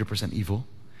 100% evil.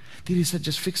 He said,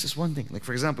 just fix this one thing. Like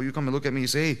for example, you come and look at me, you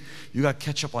say, hey, you got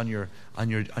ketchup on your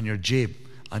jib,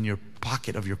 on your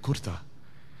pocket of your kurta.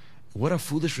 What a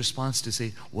foolish response to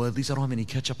say, well, at least I don't have any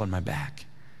ketchup on my back.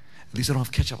 At least I don't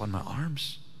have ketchup on my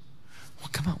arms. Well,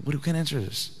 come on, what can answer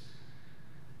this?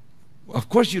 Of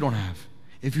course you don't have.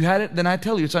 If you had it, then I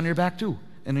tell you it's on your back too,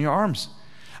 and on your arms.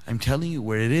 I'm telling you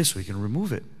where it is so you can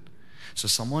remove it. So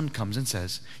someone comes and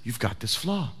says, you've got this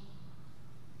flaw.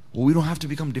 Well, we don't have to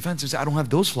become defensive. Say, I don't have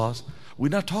those flaws. We're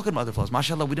not talking about other flaws.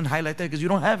 MashaAllah, we didn't highlight that because you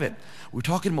don't have it. We're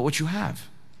talking about what you have.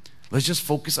 Let's just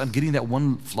focus on getting that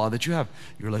one flaw that you have.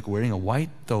 You're like wearing a white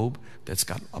thobe that's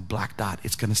got a black dot.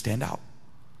 It's going to stand out.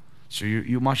 So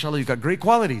you MashaAllah, you've got great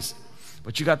qualities,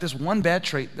 but you got this one bad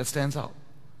trait that stands out.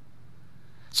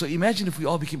 So imagine if we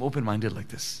all became open-minded like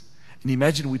this. And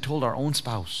imagine we told our own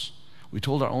spouse, we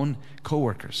told our own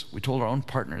co-workers, we told our own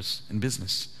partners in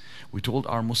business, we told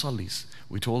our musallis,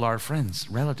 we told our friends,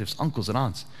 relatives, uncles and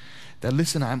aunts, that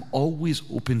listen, I'm always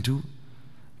open to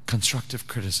constructive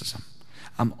criticism.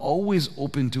 I'm always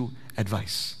open to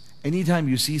advice. Anytime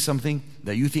you see something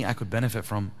that you think I could benefit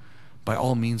from, by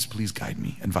all means, please guide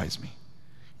me, advise me.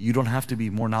 You don't have to be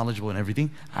more knowledgeable in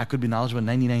everything. I could be knowledgeable in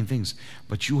 99 things,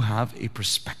 but you have a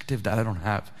perspective that I don't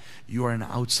have. You are an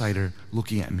outsider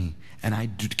looking at me, and I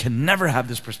can never have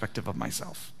this perspective of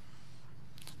myself.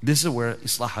 This is where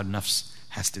Islah al-Nafs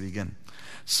has to begin.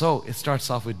 So it starts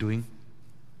off with doing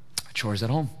chores at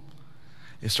home.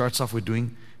 It starts off with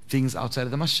doing things outside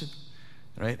of the masjid.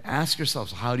 Right? Ask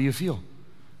yourselves, how do you feel?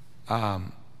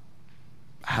 How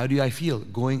do I feel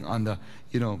going on the,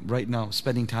 right now,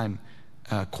 spending time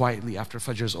quietly after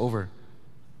Fajr is over,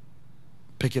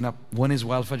 picking up, one is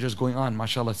while Fajr is going on,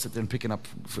 mashallah, sit there and picking up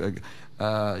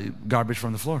garbage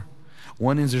from the floor.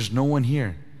 One is there's no one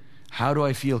here. How do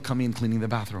I feel coming and cleaning the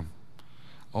bathroom?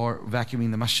 Or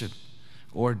vacuuming the masjid?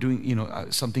 Or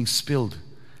doing, something spilled,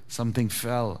 something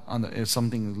fell on the,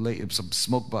 some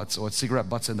smoke butts or cigarette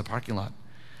butts in the parking lot.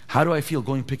 How do I feel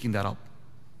picking that up?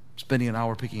 spending an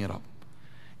hour picking it up.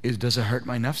 Does it hurt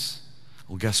my nafs?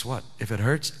 Well, guess what? If it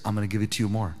hurts, I'm going to give it to you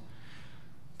more.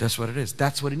 That's what it is.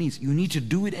 That's what it needs. You need to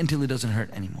do it until it doesn't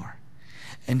hurt anymore.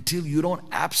 Until you don't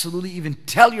absolutely even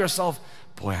tell yourself,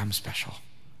 boy, I'm special.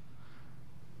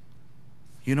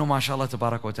 You know, mashallah,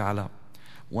 tabarak wa ta'ala,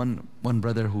 one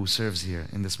brother who serves here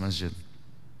in this masjid,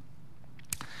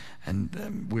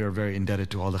 and we are very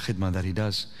indebted to all the khidmah that he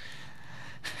does.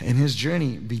 And his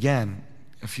journey began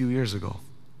a few years ago.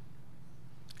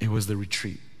 It was the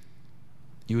retreat.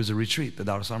 It was a retreat, the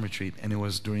Dar es-Salaam retreat, and it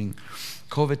was during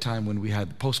COVID time, when we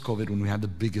had, post-COVID, when we had the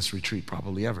biggest retreat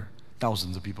probably ever.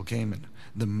 Thousands of people came, and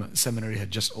the seminary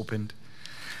had just opened,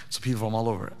 so people from all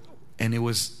over. And it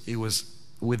was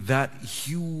with that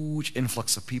huge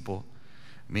influx of people,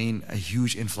 a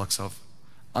huge influx of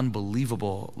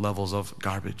unbelievable levels of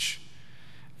garbage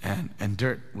and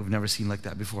dirt. We've never seen like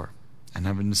that before, and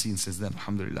haven't seen since then,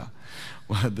 alhamdulillah.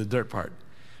 Well, the dirt part,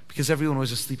 because everyone was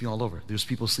just sleeping all over. There's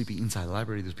people sleeping inside the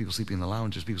library, there's people sleeping in the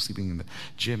lounge, there's people sleeping in the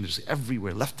gym, there's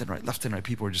everywhere, left and right,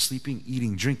 people were just sleeping,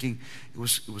 eating, drinking. It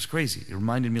was crazy. It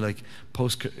reminded me like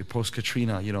post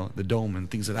Katrina, you know, the dome and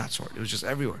things of that sort. It was just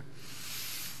everywhere.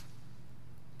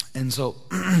 And so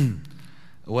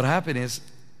what happened is,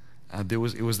 it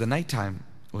was the nighttime.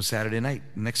 It was Saturday night.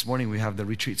 Next morning we have the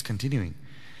retreats continuing,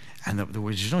 and there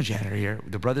was no janitor here.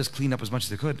 The brothers cleaned up as much as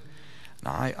they could.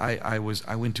 Now I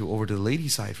went over to the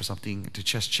ladies' side for something to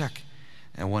just check,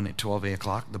 and when at 12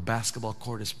 o'clock the basketball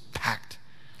court is packed,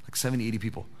 like 70, 80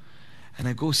 people, and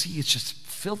I go see, it's just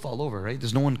filth all over, right?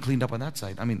 There's no one cleaned up on that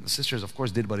side. I mean, the sisters of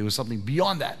course did, but it was something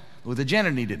beyond that what the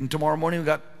janitor needed. And tomorrow morning we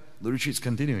got the retreats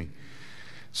continuing.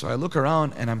 So I look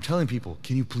around and I'm telling people,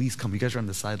 can you please come? You guys are on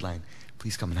the sideline.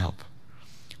 Please come and help.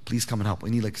 Please come and help. We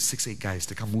need like 6, 8 guys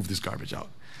to come move this garbage out.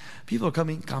 People are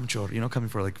coming, kamchor, you know, coming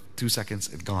for like 2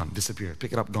 seconds and gone, disappear.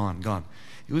 Pick it up, gone.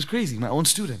 It was crazy. My own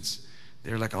students,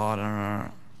 they're like, oh,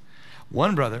 no.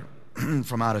 One brother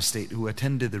from out of state who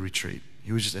attended the retreat,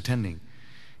 he was just attending.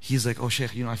 He's like, oh,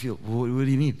 Sheikh, you know, I feel, what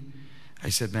do you need? I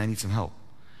said, man, I need some help.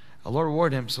 Allah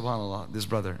reward him, subhanAllah, this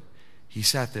brother. He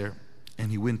sat there and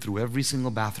he went through every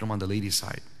single bathroom on the ladies'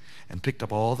 side and picked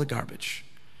up all the garbage,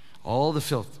 all the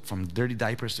filth, from dirty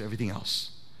diapers to everything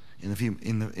else in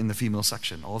the female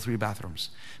section, all 3 bathrooms.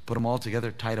 Put them all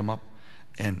together, tied them up,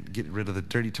 and get rid of the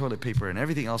dirty toilet paper and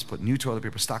everything else, put new toilet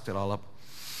paper, stocked it all up.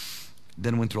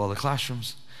 Then went through all the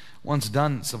classrooms. Once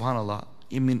done, subhanAllah,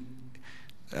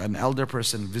 an elder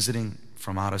person visiting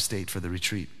from out of state for the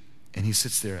retreat, and he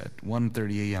sits there at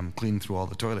 1:30 a.m. cleaning through all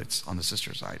the toilets on the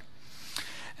sister side.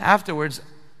 Afterwards,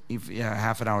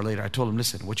 half an hour later, I told him,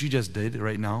 listen, what you just did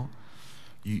right now,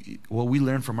 what we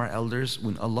learned from our elders,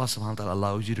 when Allah subhanahu wa ta'ala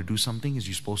allows you to do something, is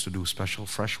you're supposed to do special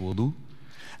fresh wudu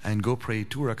and go pray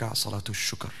 2 rak'ah salatul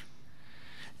shukr.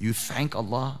 You thank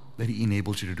Allah that He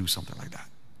enabled you to do something like that,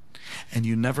 and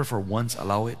you never for once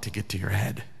allow it to get to your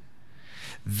head.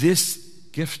 This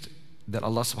gift that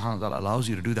Allah subhanahu wa ta'ala allows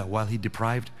you to do that while He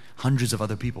deprived hundreds of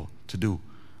other people to do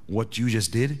what you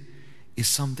just did, is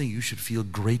something you should feel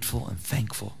grateful and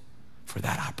thankful for,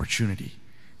 that opportunity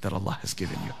that Allah has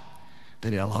given you,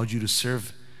 that He allowed you to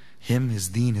serve Him, His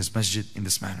deen, His masjid in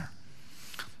this manner.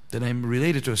 Then I'm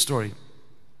related to a story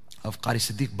of Qari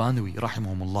Siddiq Bandwi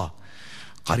rahimahumullah.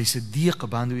 Qari Siddiq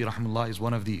Bandwi rahimahullah is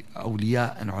one of the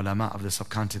awliya and ulama of the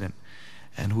subcontinent,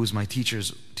 and who is my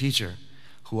teacher's teacher,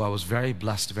 who I was very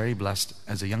blessed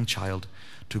as a young child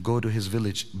to go to his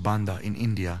village Banda in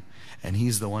India, and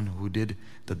he's the one who did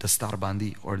the dastar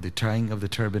bandi, or the tying of the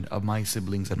turban, of my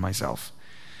siblings and myself.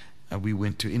 We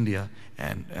went to India,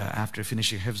 and after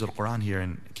finishing Hifz al-Quran here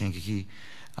in Kankakee,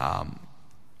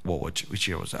 which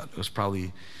year was that? It was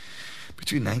probably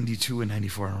between 92 and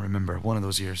 94, I don't remember, one of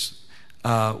those years.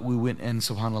 We went, and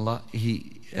subhanAllah,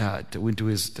 he went to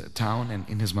his town and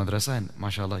in his madrasa, and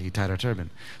mashallah, he tied a turban.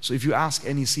 So if you ask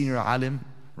any senior alim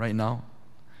right now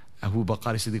who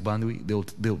Qari Siddiq Bandwi,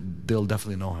 they'll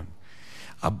definitely know him.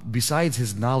 Besides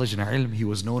his knowledge and ilm, he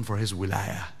was known for his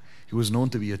wilayah. He was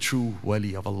known to be a true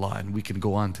wali of Allah, and we can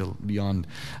go on till beyond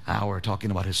an hour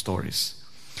talking about his stories.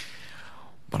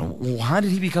 But how did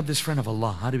he become this friend of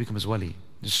Allah? How did he become his wali?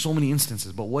 There's so many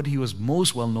instances, but what he was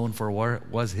most well known for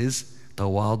was his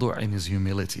tawadu' and his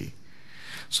humility.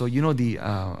 So you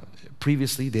know,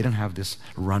 previously they didn't have this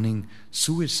running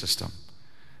sewage system.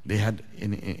 They had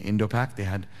in Indo-Pak, they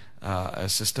had a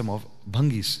system of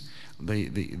bhangis.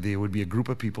 They would be a group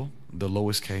of people, the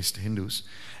lowest caste Hindus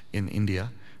in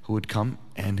India, who would come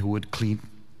and who would clean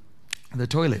the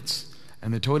toilets.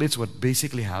 And the toilets would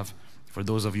basically have, for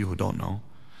those of you who don't know,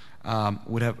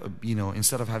 would have,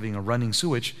 instead of having a running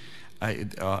sewage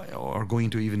or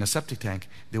going to even a septic tank,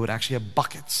 they would actually have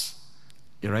buckets,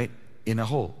 right? in a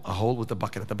hole with a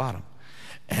bucket at the bottom.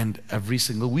 And every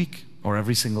single week, or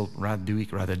every single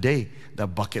day, the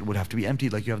bucket would have to be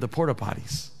emptied like you have the porta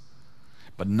potties.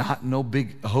 But no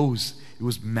big hose. It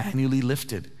was manually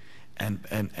lifted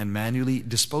and manually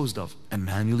disposed of and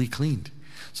manually cleaned.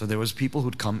 So there was people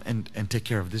who'd come and take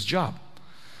care of this job.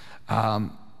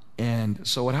 And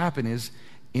so what happened is,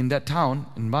 in that town,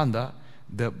 in Banda,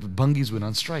 the bungis went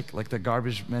on strike. Like the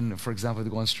garbage men, for example, they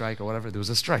go on strike or whatever, there was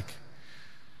a strike.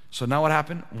 So now what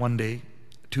happened? 1 day,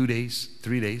 2 days,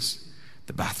 3 days,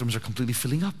 the bathrooms are completely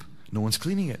filling up. No one's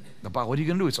cleaning it. What are you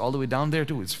going to do? It's all the way down there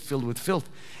too. It's filled with filth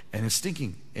and it's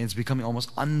stinking and it's becoming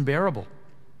almost unbearable.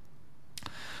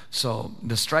 So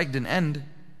the strike didn't end,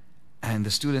 and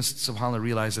the students, subhanAllah,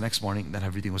 realized the next morning that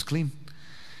everything was clean.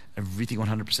 Everything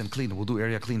 100% clean. The wudu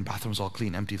area clean, bathrooms all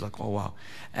clean, empty. Like, oh wow.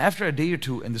 After a day or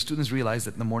two, and the students realized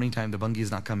that in the morning time the bungi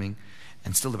is not coming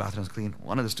and still the bathroom is clean,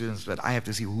 one of the students said, I have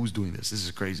to see who's doing this. This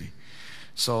is crazy.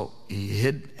 So he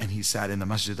hid and he sat in the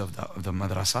masjid of the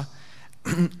madrasa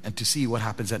and to see what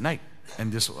happens at night.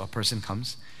 And this person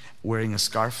comes wearing a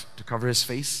scarf to cover his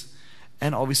face,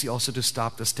 and obviously also to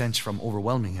stop the stench from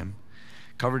overwhelming him.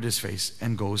 Covered his face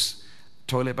and goes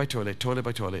toilet by toilet, toilet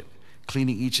by toilet,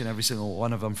 cleaning each and every single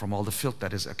one of them from all the filth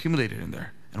that is accumulated in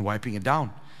there and wiping it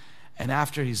down. And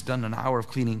after he's done an hour of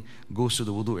cleaning, goes to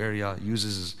the wudu area,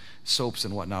 uses his soaps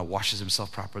and whatnot, washes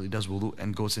himself properly, does wudu,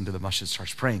 and goes into the masjid,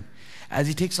 starts praying. As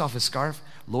he takes off his scarf,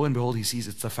 lo and behold, he sees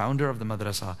it's the founder of the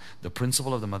madrasa, the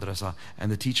principal of the madrasa,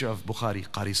 and the teacher of Bukhari,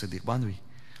 Qari Siddiq Bandwi,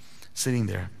 sitting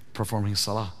there performing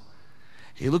salah.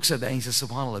 He looks at that and he says,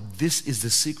 subhanAllah, this is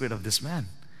the secret of this man.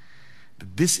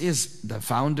 This is the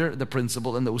founder, the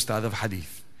principal, and the ustad of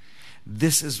hadith.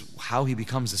 This is how he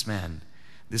becomes this man.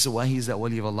 This is why he's that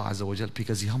wali of Allah Azza wa Jal,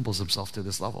 because he humbles himself to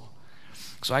this level.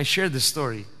 So I shared this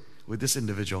story with this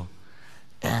individual,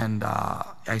 and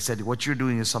I said, what you're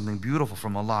doing is something beautiful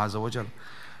from Allah Azza wa Jal.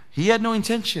 He had no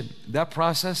intention. That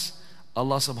process,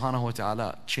 Allah subhanahu wa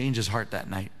ta'ala changed his heart that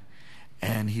night.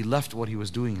 And he left what he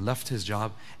was doing, left his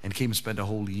job, and came and spent a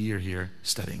whole year here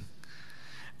studying.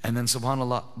 And then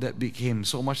subhanAllah, that became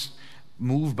so much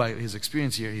moved by his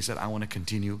experience here, he said, I want to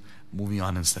continue moving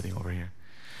on and studying over here.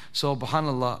 So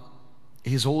subhanAllah,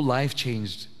 his whole life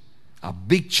changed. A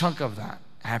big chunk of that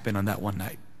happened on that one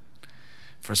night,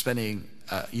 for spending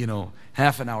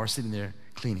half an hour sitting there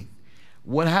cleaning.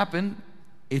 What happened?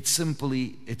 It's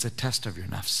a test of your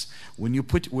nafs. When you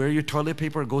where your toilet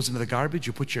paper goes into the garbage,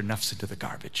 you put your nafs into the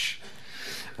garbage.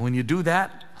 When you do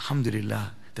that,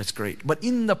 alhamdulillah, that's great. But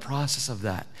in the process of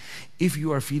that, if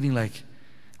you are feeling like,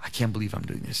 I can't believe I'm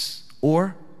doing this,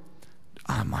 or,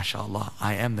 mashallah,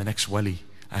 I am the next wali,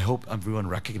 I hope everyone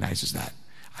recognizes that.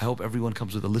 I hope everyone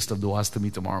comes with a list of du'as to me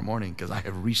tomorrow morning because I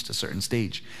have reached a certain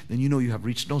stage. Then you know you have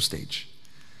reached no stage.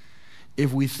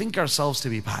 If we think ourselves to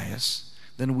be pious,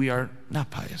 then we are not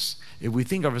pious. If we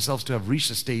think of ourselves to have reached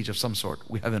a stage of some sort,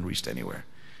 we haven't reached anywhere.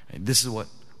 And this is what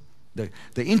the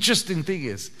interesting thing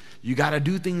is. You got to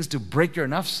do things to break your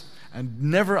nafs and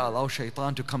never allow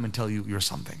shaitan to come and tell you you're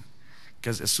something.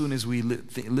 Because as soon as we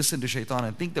listen to shaitan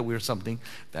and think that we're something,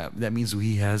 that means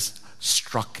he has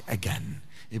struck again.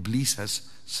 Iblis has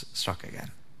struck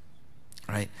again.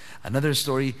 Right? Another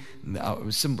story,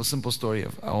 a simple story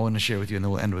I want to share with you, and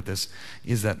then we'll end with this,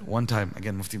 is that one time,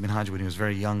 again, Mufti bin Hajj, when he was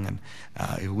very young, and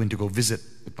he went to go visit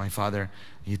with my father,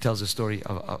 he tells a story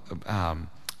of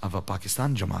a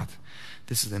Pakistan Jamaat.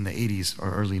 This is in the 80s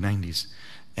or early 90s.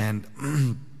 And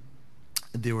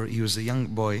he was a young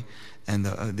boy, and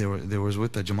there was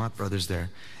with the Jamaat brothers there,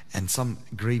 and some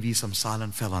gravy, some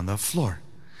salan fell on the floor.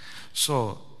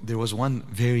 So there was one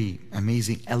very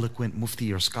amazing, eloquent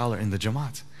Mufti or scholar in the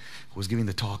Jamaat who was giving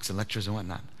the talks and lectures and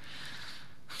whatnot.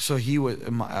 So he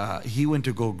went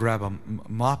to go grab a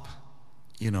mop,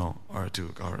 or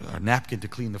a napkin to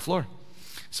clean the floor.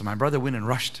 So my brother went and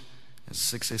rushed, as a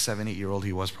 6, 7, 8-year-old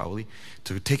he was probably,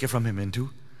 to take it from him and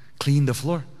to clean the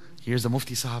floor. Here's the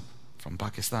Mufti Sahab from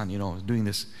Pakistan, doing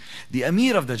this. The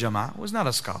Amir of the Jamaat was not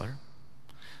a scholar.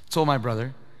 Told my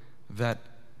brother that,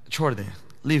 chhod de,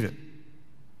 leave it.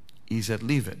 He said,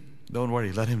 leave it. Don't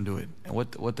worry, let him do it. And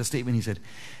what the statement he said,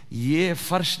 ye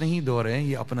farsh nahi do rahe,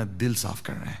 ye apna dil saaf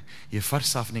kar rahe hai. Ye farsh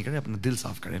saaf nahi kar rahe, apna dil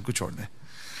saaf kar rahe hai, inko chhod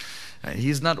de.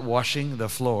 He's not washing the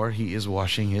floor, he is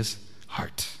washing his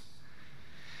heart.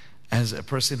 As a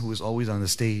person who is always on the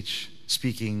stage,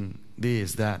 speaking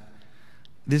this, that,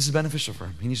 this is beneficial for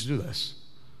him. He needs to do this.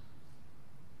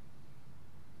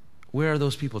 Where are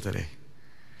those people today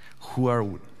who are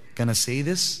going to say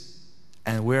this?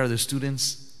 And where are the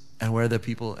students? And where are the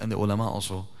people and the ulama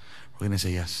also? We're going to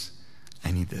say, yes,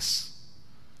 I need this.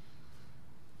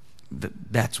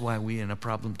 That's why we're in a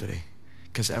problem today.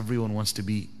 Because everyone wants to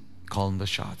be calling the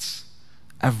shots.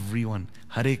 Everyone.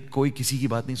 हर एक कोई किसी की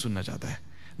बात नहीं सुनना चाहता है.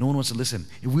 No one wants to listen.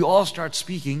 If we all start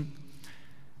speaking,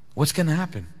 what's going to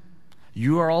happen?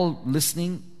 You are all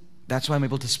listening. That's why I'm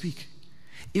able to speak.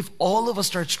 If all of us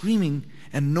start screaming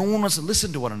and no one wants to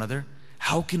listen to one another,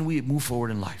 how can we move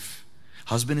forward in life?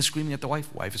 Husband is screaming at the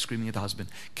wife, wife is screaming at the husband,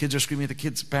 kids are screaming at the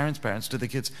kids, parents to the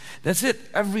kids. That's it.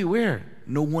 Everywhere.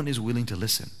 No one is willing to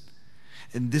listen.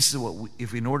 And this is what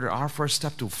if in order, our first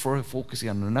step to focusing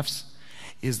on the nafs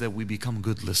is that we become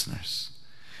good listeners.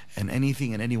 And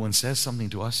anything and anyone says something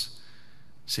to us,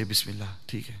 say Bismillah,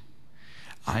 theek hai.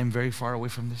 I'm very far away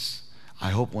from this.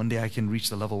 I hope one day I can reach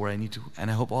the level where I need to. And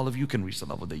I hope all of you can reach the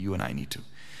level that you and I need to.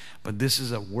 But this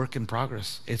is a work in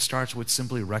progress. It starts with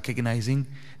simply recognizing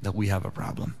that we have a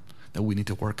problem, that we need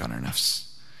to work on our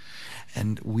nafs.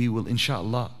 And we will,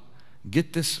 inshallah,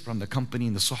 get this from the company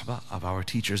and the suhbah of our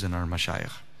teachers and our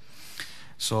mashayikh.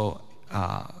 So,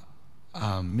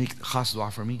 make khas dua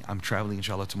for me. I'm traveling,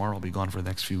 inshallah, tomorrow. I'll be gone for the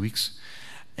next few weeks.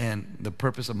 And the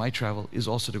purpose of my travel is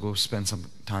also to go spend some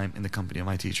time in the company of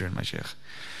my teacher and my shaykh.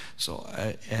 So,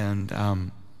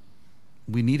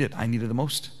 we need it. I need it the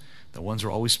most. The ones who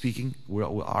are always speaking,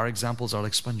 our examples are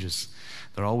like sponges.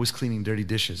 They're always cleaning dirty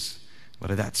dishes.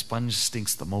 But that sponge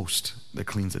stinks the most that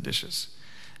cleans the dishes.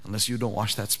 Unless you don't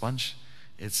wash that sponge,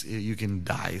 you can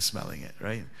die smelling it,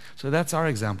 right? So that's our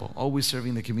example. Always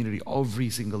serving the community every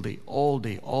single day, all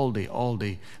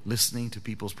day, listening to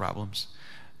people's problems,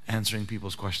 answering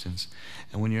people's questions.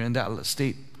 And when you're in that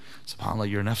state, subhanAllah,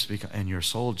 your nafs and your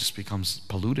soul just becomes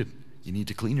polluted. You need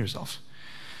to clean yourself.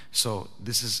 So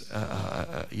this is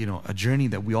a journey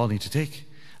that we all need to take.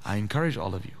 I encourage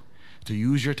all of you to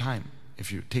use your time. If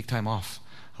you take time off,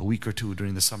 a week or two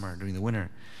during the summer, during the winter,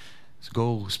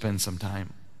 go spend some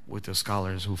time with the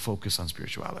scholars who focus on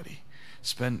spirituality.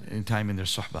 Spend time in their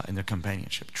suhbah, in their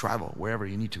companionship. Travel wherever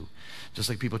you need to. Just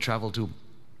like people travel to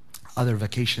other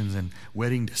vacations and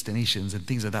wedding destinations and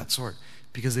things of that sort,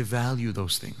 because they value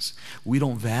those things. We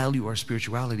don't value our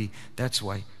spirituality. That's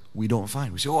why we don't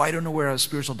find. We say, oh, I don't know where a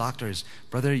spiritual doctor is.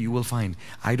 Brother, you will find.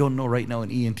 I don't know right now an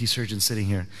ENT surgeon sitting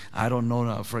here. I don't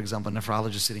know, for example, a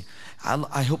nephrologist sitting.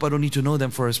 I hope I don't need to know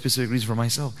them for a specific reason for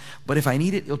myself. But if I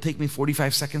need it, it'll take me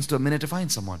 45 seconds to a minute to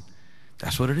find someone.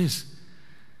 That's what it is.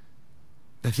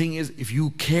 The thing is, if you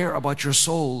care about your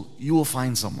soul, you will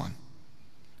find someone.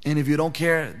 And if you don't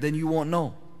care, then you won't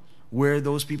know where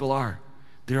those people are.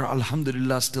 They're,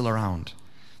 alhamdulillah, still around.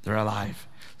 They're alive.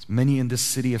 Many in this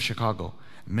city of Chicago,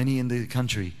 many in the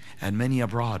country, and many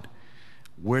abroad.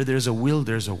 Where there's a will,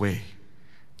 there's a way.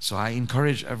 So I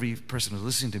encourage every person who's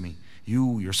listening to me,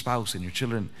 you, your spouse, and your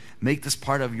children, make this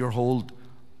part of your whole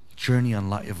journey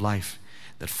of life,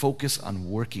 that focus on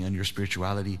working on your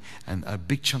spirituality, and a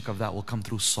big chunk of that will come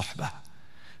through suhbah,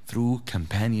 through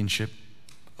companionship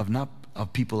not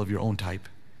of people of your own type.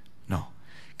 No,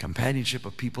 companionship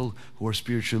of people who are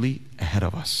spiritually ahead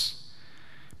of us.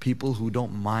 People who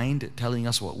don't mind telling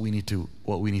us what we need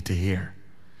to hear.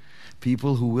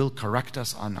 People who will correct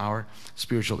us on our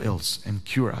spiritual ills and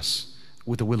cure us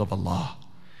with the will of Allah.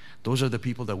 Those are the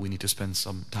people that we need to spend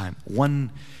some time.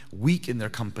 1 week in their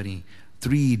company,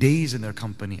 3 days in their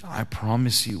company, I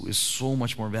promise you, is so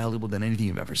much more valuable than anything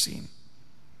you've ever seen.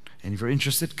 And if you're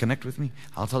interested, connect with me.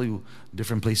 I'll tell you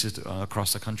different places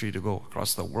across the country to go,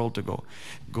 across the world to go.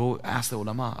 Go ask the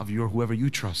ulama of whoever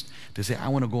you trust to say, I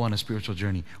want to go on a spiritual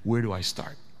journey. Where do I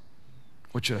start?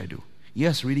 What should I do?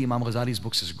 Yes, reading Imam Ghazali's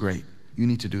books is great. You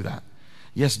need to do that.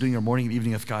 Yes, doing your morning and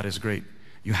evening adhkar is great.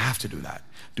 You have to do that.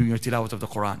 Doing your tilawat of the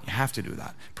Quran, you have to do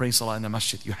that. Praying salah in the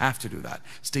masjid, you have to do that.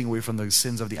 Staying away from the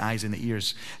sins of the eyes and the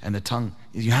ears and the tongue,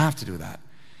 you have to do that.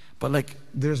 But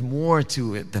there's more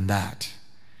to it than that.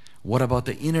 What about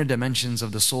the inner dimensions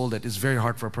of the soul that is very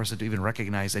hard for a person to even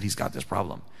recognize that he's got this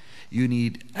problem? You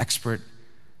need expert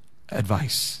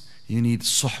advice. You need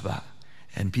suhbah.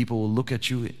 And people will look at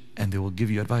you and they will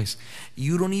give you advice.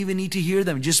 You don't even need to hear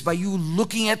them. Just by you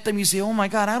looking at them, you say, oh my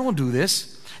God, I don't do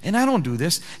this. And I don't do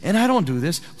this. And I don't do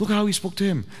this. Look how he spoke to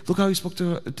him. Look how he spoke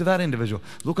to that individual.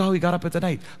 Look how he got up at the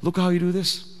night. Look how he do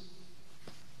this.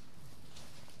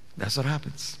 That's what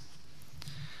happens.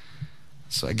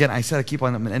 So again, I said I keep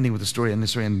on ending with the story and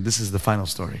this is the final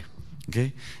story.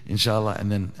 Okay? Inshallah, and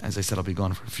then as I said, I'll be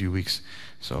gone for a few weeks.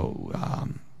 So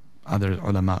other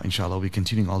ulama, inshallah, will be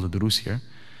continuing all the durus here.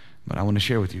 But I want to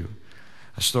share with you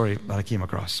a story that I came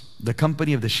across. The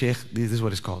company of the sheikh, this is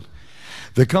what it's called.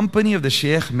 The company of the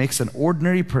sheikh makes an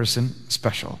ordinary person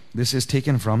special. This is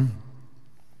taken from,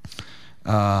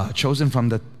 chosen from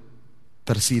the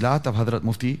Tarsilat of Hadrat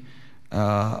Mufti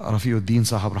Rafiuddin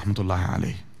Sahab Rahmatullahi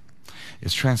Alayhi.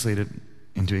 It's translated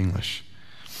into English.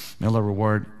 May Allah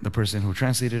reward the person who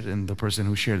translated and the person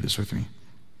who shared this with me.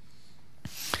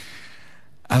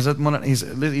 He says,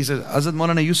 Hazrat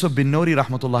Maulana Yusuf bin Nuri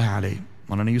rahmatullahi alayhi.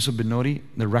 Maulana Yusuf bin Nuri,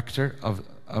 the rector of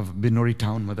Bin Nuri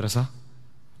Town Madrasa.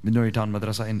 Bin Nuri Town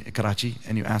Madrasa in Karachi.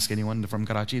 And you ask anyone from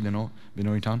Karachi, they know Bin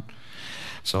Nuri Town.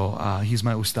 So he's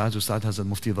my Ustad. Ustad Hazrat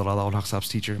Mufti Dalala ul Haq Sahib's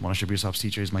teacher. Maulana Shabir Sahib's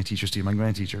teacher is my teacher's teacher, my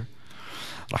grand teacher.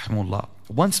 Rahimullah.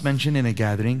 Once mentioned in a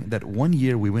gathering that one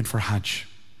year we went for Hajj.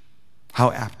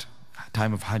 How apt.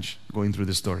 Time of Hajj, going through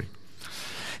this story.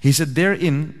 He said,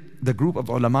 therein the group of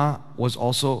ulama was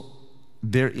also,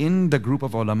 there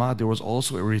was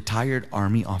also a retired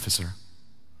army officer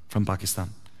from Pakistan.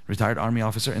 Retired army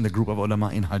officer in the group of ulama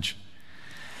in Hajj.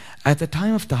 At the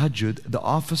time of tahajjud, the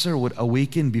officer would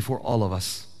awaken before all of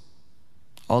us,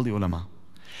 all the ulama,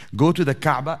 go to the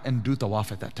Kaaba and do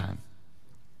tawaf at that time.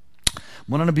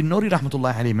 Maulana bin Nuri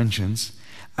rahmatullahi alayhi mentions,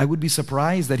 I would be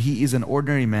surprised that he is an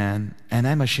ordinary man and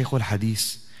I'm a Shaykh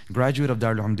al-Hadith, graduate of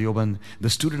Darul Ulum Deoband, the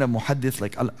student of Muhaddith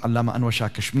like Allama Anwar Shah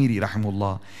Kashmiri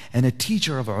rahimullah, and a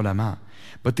teacher of ulama.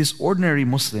 But this ordinary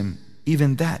Muslim,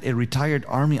 even that a retired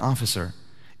army officer,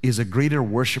 is a greater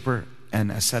worshipper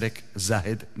and ascetic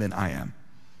zahid than I am.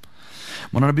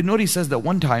 Maulana bin Nuri says that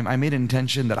one time I made an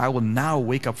intention that I will now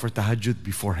wake up for tahajjud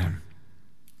before him.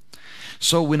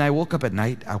 So when I woke up at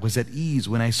night, I was at ease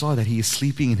when I saw that he is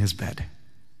sleeping in his bed.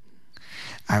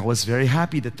 I was very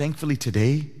happy that thankfully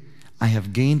today I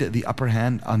have gained the upper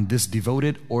hand on this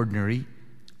devoted ordinary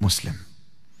Muslim.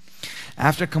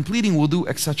 After completing wudu,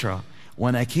 etc.,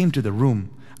 when I came to the room,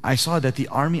 I saw that the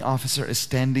army officer is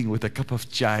standing with a cup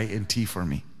of chai and tea for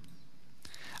me.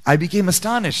 I became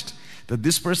astonished that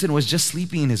this person was just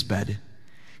sleeping in his bed.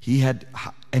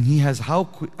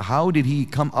 How did he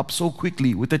come up so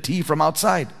quickly with the tea from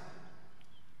outside?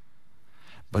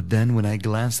 But then when I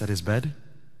glanced at his bed,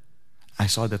 I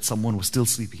saw that someone was still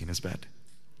sleeping in his bed.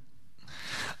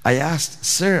 I asked,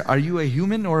 sir, are you a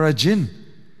human or a jinn?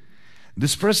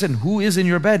 This person who is in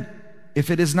your bed,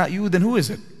 if it is not you, then who is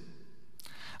it?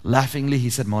 Laughingly, he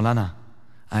said, Maulana,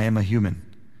 I am a human.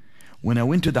 When I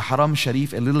went to the Haram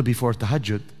Sharif a little before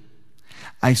tahajjud,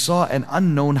 I saw an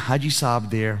unknown Haji Sahib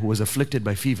there who was afflicted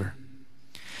by fever.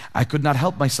 I could not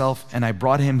help myself and I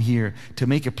brought him here to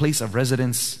make a place of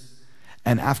residence,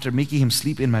 and after making him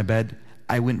sleep in my bed,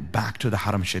 I went back to the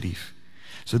Haram Sharif.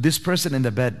 So this person in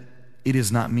the bed, it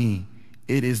is not me,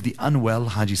 it is the unwell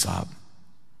Haji Sahib.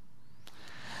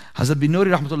 Hazrat bin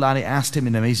Nuri rahmatullahi asked him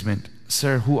in amazement,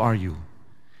 sir, who are you?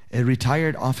 A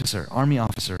retired officer, army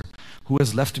officer, who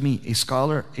has left me a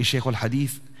scholar, a Shaykh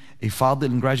al-Hadith, a Fadil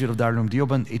and graduate of Darul Ulum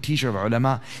Deoband, a teacher of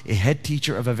ulama, a head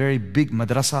teacher of a very big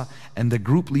madrasa, and the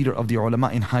group leader of the ulama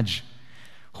in Hajj.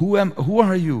 Who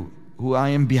are you, who I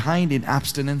am behind in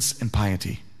abstinence and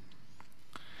piety?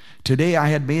 Today I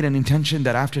had made an intention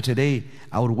that after today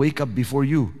I would wake up before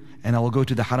you and I will go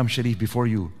to the Haram Sharif before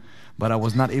you, but I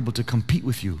was not able to compete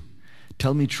with you.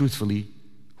 Tell me truthfully,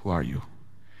 who are you?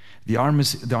 The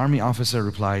army officer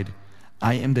replied,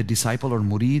 I am the disciple or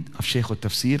murid of Shaykh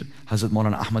al-Tafsir, Hazrat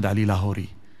Maulana Ahmed Ali Lahori,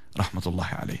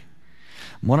 rahmatullahi alayhi.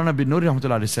 Maulana bin Nuri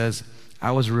rahmatullahi says,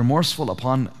 I was remorseful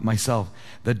upon myself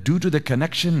that due to the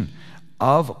connection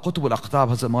of Qutb al-Aqtab,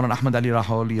 Hazrat Maulana Ahmed Ali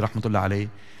Lahori, rahmatullahi alayhi,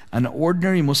 an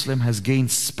ordinary Muslim has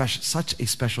gained such a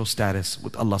special status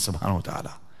with Allah subhanahu wa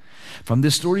ta'ala. From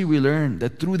this story we learn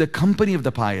that through the company of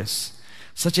the pious,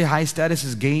 such a high status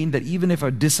is gained that even if a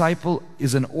disciple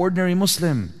is an ordinary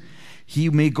Muslim, he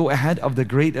may go ahead of the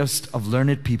greatest of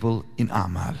learned people in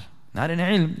a'mal. Not in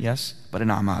ilm, yes, but in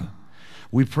a'mal.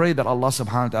 We pray that Allah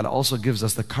subhanahu wa ta'ala also gives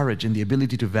us the courage and the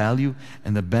ability to value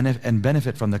and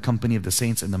benefit from the company of the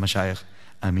saints and the mashayikh.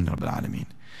 Ameen Rabbil Alameen.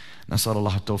 Nasal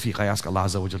Allah tawfiq. I ask Allah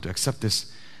Azza wa Jal to accept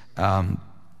this, and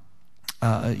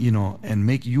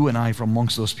make you and I from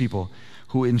amongst those people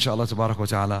who inshallah tabarak wa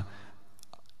ta'ala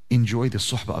enjoy the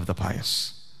suhbah of the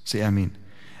pious. Say Ameen.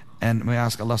 And may I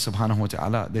ask Allah subhanahu wa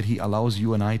ta'ala that He allows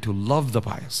you and I to love the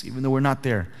pious, even though we're not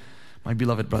there. My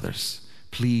beloved brothers,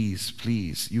 please,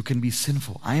 please, you can be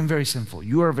sinful. I am very sinful.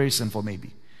 You are very sinful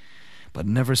maybe. But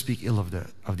never speak ill of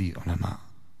the ulama.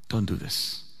 Don't do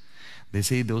this. They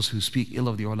say those who speak ill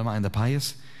of the ulama and the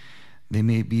pious, they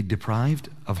may be deprived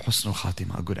of husnul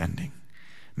khatimah, a good ending.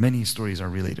 Many stories are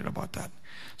related about that.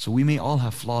 So we may all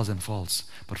have flaws and faults,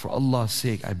 but for Allah's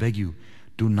sake, I beg you,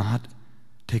 do not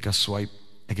take a swipe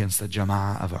against the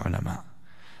jama'ah of ulama.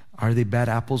 Are they bad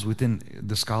apples within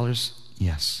the scholars?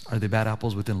 Yes. Are they bad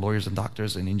apples within lawyers and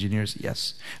doctors and engineers?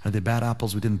 Yes. Are they bad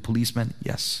apples within policemen?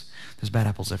 Yes. There's bad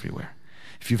apples everywhere.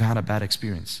 If you've had a bad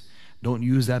experience, don't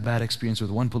use that bad experience with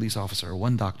one police officer or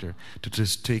one doctor to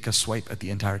just take a swipe at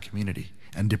the entire community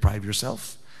and deprive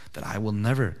yourself that I will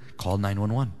never call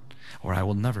 911. Or I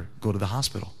will never go to the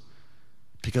hospital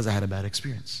because I had a bad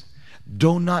experience.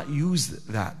 Do not use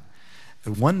that.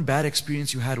 One bad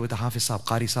experience you had with the Hafiz Sahib,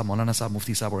 Qari Sahib, Maulana Sahib,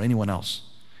 Mufti Sahib, or anyone else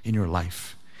in your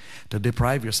life, to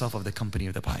deprive yourself of the company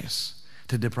of the pious,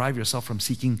 to deprive yourself from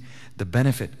seeking the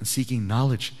benefit and seeking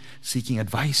knowledge, seeking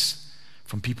advice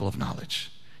from people of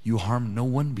knowledge. You harm no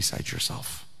one besides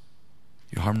yourself.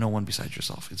 You harm no one besides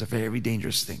yourself. It's a very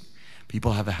dangerous thing.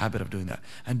 People have a habit of doing that.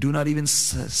 And do not even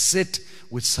sit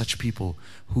with such people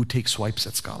who take swipes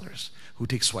at scholars, who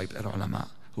take swipes at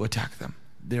ulama, who attack them.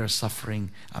 They are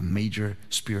suffering a major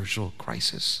spiritual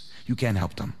crisis. You can't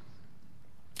help them.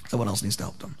 Someone else needs to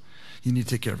help them. You need to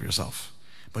take care of yourself.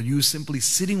 But you simply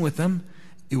sitting with them,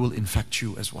 it will infect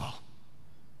you as well.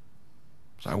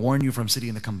 So I warn you from sitting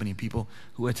in the company of people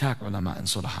who attack ulama and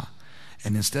sulaha.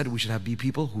 And instead we should be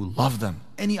people who love them.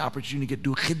 Any opportunity you get,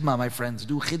 do khidmah, my friends,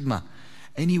 do khidmah.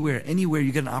 Anywhere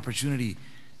you get an opportunity,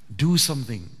 do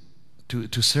something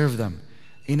to serve them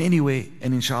in any way.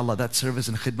 And inshallah, that service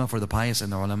and khidmah for the pious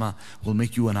and the ulama will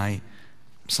make you and I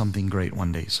something great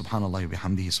one day. Subhanallah wa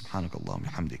bihamdihi, subhanakallah wa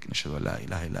bihamdik, nashhadu an la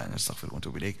ilaha illa anta astaghfiruka wa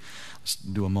atubu ilayk. Let's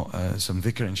do some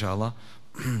dhikr inshallah.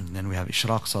 Then we have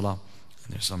ishraq salah.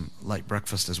 And there's some light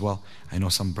breakfast as well. I know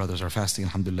some brothers are fasting,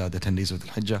 alhamdulillah, the 10 days of the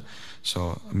Hijjah.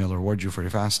 So may Allah reward you for your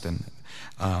fast. And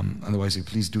otherwise,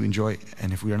 please do enjoy.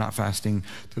 And if we are not fasting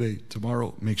today,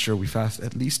 tomorrow, make sure we fast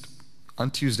at least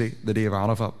on Tuesday, the day of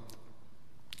Arafah.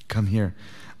 Come here.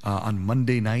 On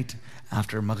Monday night,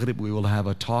 after Maghrib, we will have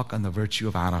a talk on the virtue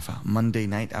of Arafah. Monday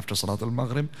night, after Salat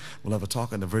al-Maghrib, we'll have a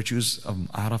talk on the virtues of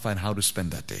Arafah and how to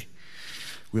spend that day.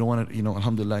 We don't want to,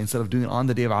 alhamdulillah, instead of doing it on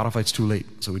the day of Arafah, it's too late.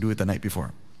 So we do it the night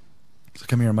before. So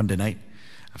come here Monday night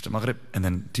after Maghrib, and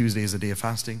then Tuesday is the day of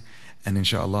fasting. And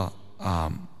inshallah,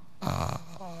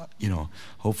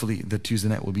 hopefully the Tuesday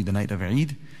night will be the night of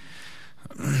Eid.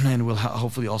 And we'll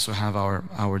hopefully also have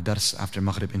our dars after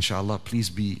Maghrib, inshallah. Please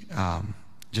be,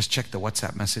 just check the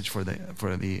WhatsApp message for the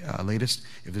latest.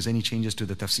 If there's any changes to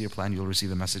the tafsir plan, you'll receive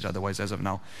the message. Otherwise, as of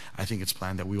now, I think it's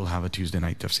planned that we will have a Tuesday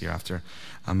night tafsir after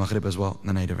Maghrib as well,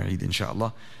 the night of Eid,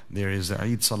 inshallah. There is a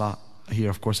Eid Salah here,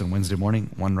 of course, on Wednesday morning,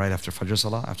 one right after Fajr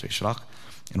Salah, after Ishraq,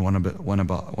 and one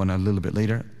a little bit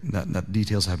later. That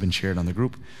details have been shared on the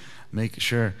group. Make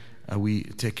sure we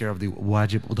take care of the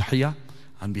wajib udhiyah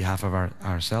on behalf of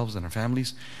ourselves and our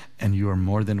families, and you are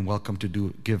more than welcome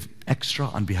to give extra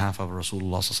on behalf of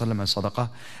Rasulullah as sadaqah,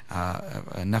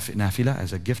 nafila,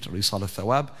 as a gift, risal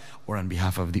al-thawab, or on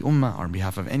behalf of the ummah, or on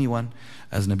behalf of anyone,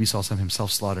 as Nabi Sallallahu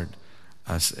himself slaughtered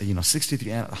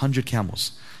 100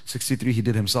 camels. 63 he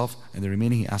did himself, and the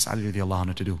remaining he asked Ali radiallahu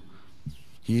anhu to do.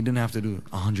 He didn't have to do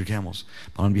 100 camels,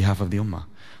 but on behalf of the ummah.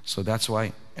 So that's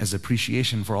why, as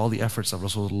appreciation for all the efforts of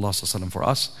Rasulullah for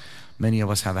us, many of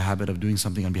us have a habit of doing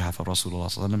something on behalf of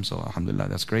Rasulullah. So alhamdulillah,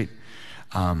 that's great.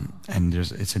 And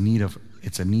it's a need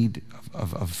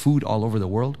of food all over the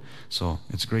world. So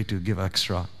it's great to give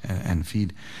extra and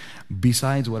feed.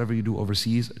 Besides whatever you do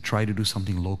overseas, try to do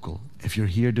something local. If you're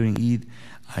here during Eid,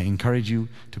 I encourage you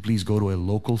to please go to a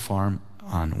local farm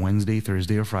on Wednesday,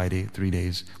 Thursday, or Friday, 3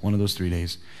 days, one of those 3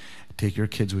 days. Take your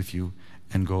kids with you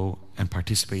and go and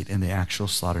participate in the actual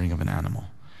slaughtering of an animal.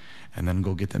 And then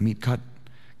go get the meat cut,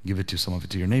 give it to some of it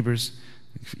to your neighbors,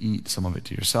 eat some of it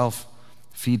to yourself,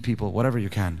 feed people, whatever you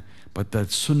can. But the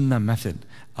sunnah method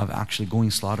of actually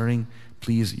going slaughtering,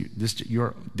 please,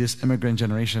 this immigrant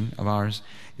generation of ours,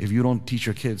 if you don't teach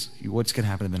your kids, what's going to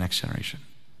happen in the next generation?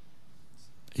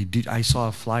 I saw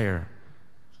a flyer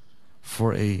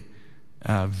for a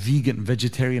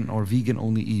vegetarian or vegan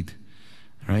only Eid,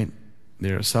 right?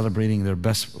 They're celebrating their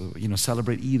best,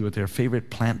 celebrate Eid with their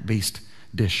favorite plant-based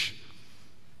dish.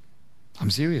 I'm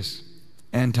serious.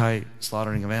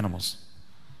 Anti-slaughtering of animals.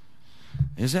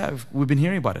 We've been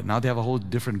hearing about it. Now they have a whole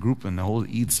different group and a whole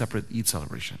separate Eid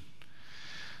celebration.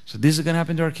 So this is going to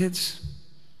happen to our kids.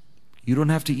 You don't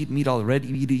have to eat meat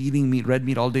eating red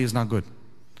meat all day is not good.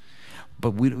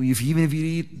 But even if you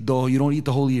eat, though, you don't eat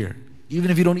the whole year.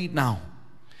 Even if you don't eat now.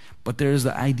 But there is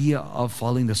the idea of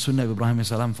following the sunnah of Ibrahim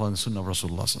salam, following the sunnah of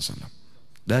Rasulullah.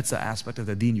 That's the aspect of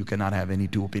the deen you cannot have any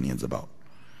two opinions about.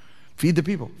 Feed the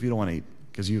people if you don't want to eat,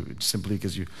 because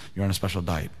you're on a special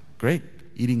diet. Great.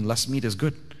 Eating less meat is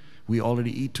good. We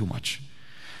already eat too much.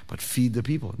 But feed the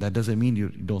people. That doesn't mean you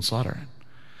don't slaughter it.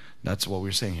 That's what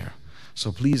we're saying here.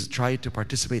 So please try to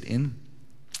participate in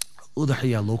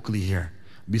udhiyah locally here,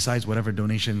 besides whatever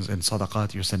donations and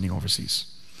sadaqat you're sending overseas.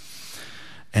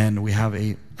 And we have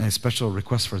a special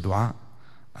request for dua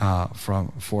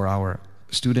for our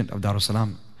student of Darus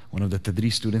Salam, one of the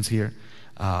Tadris students here.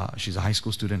 She's a high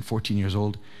school student, 14 years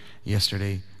old.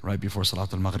 Yesterday, right before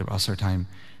Salatul Maghrib Asr time,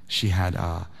 she had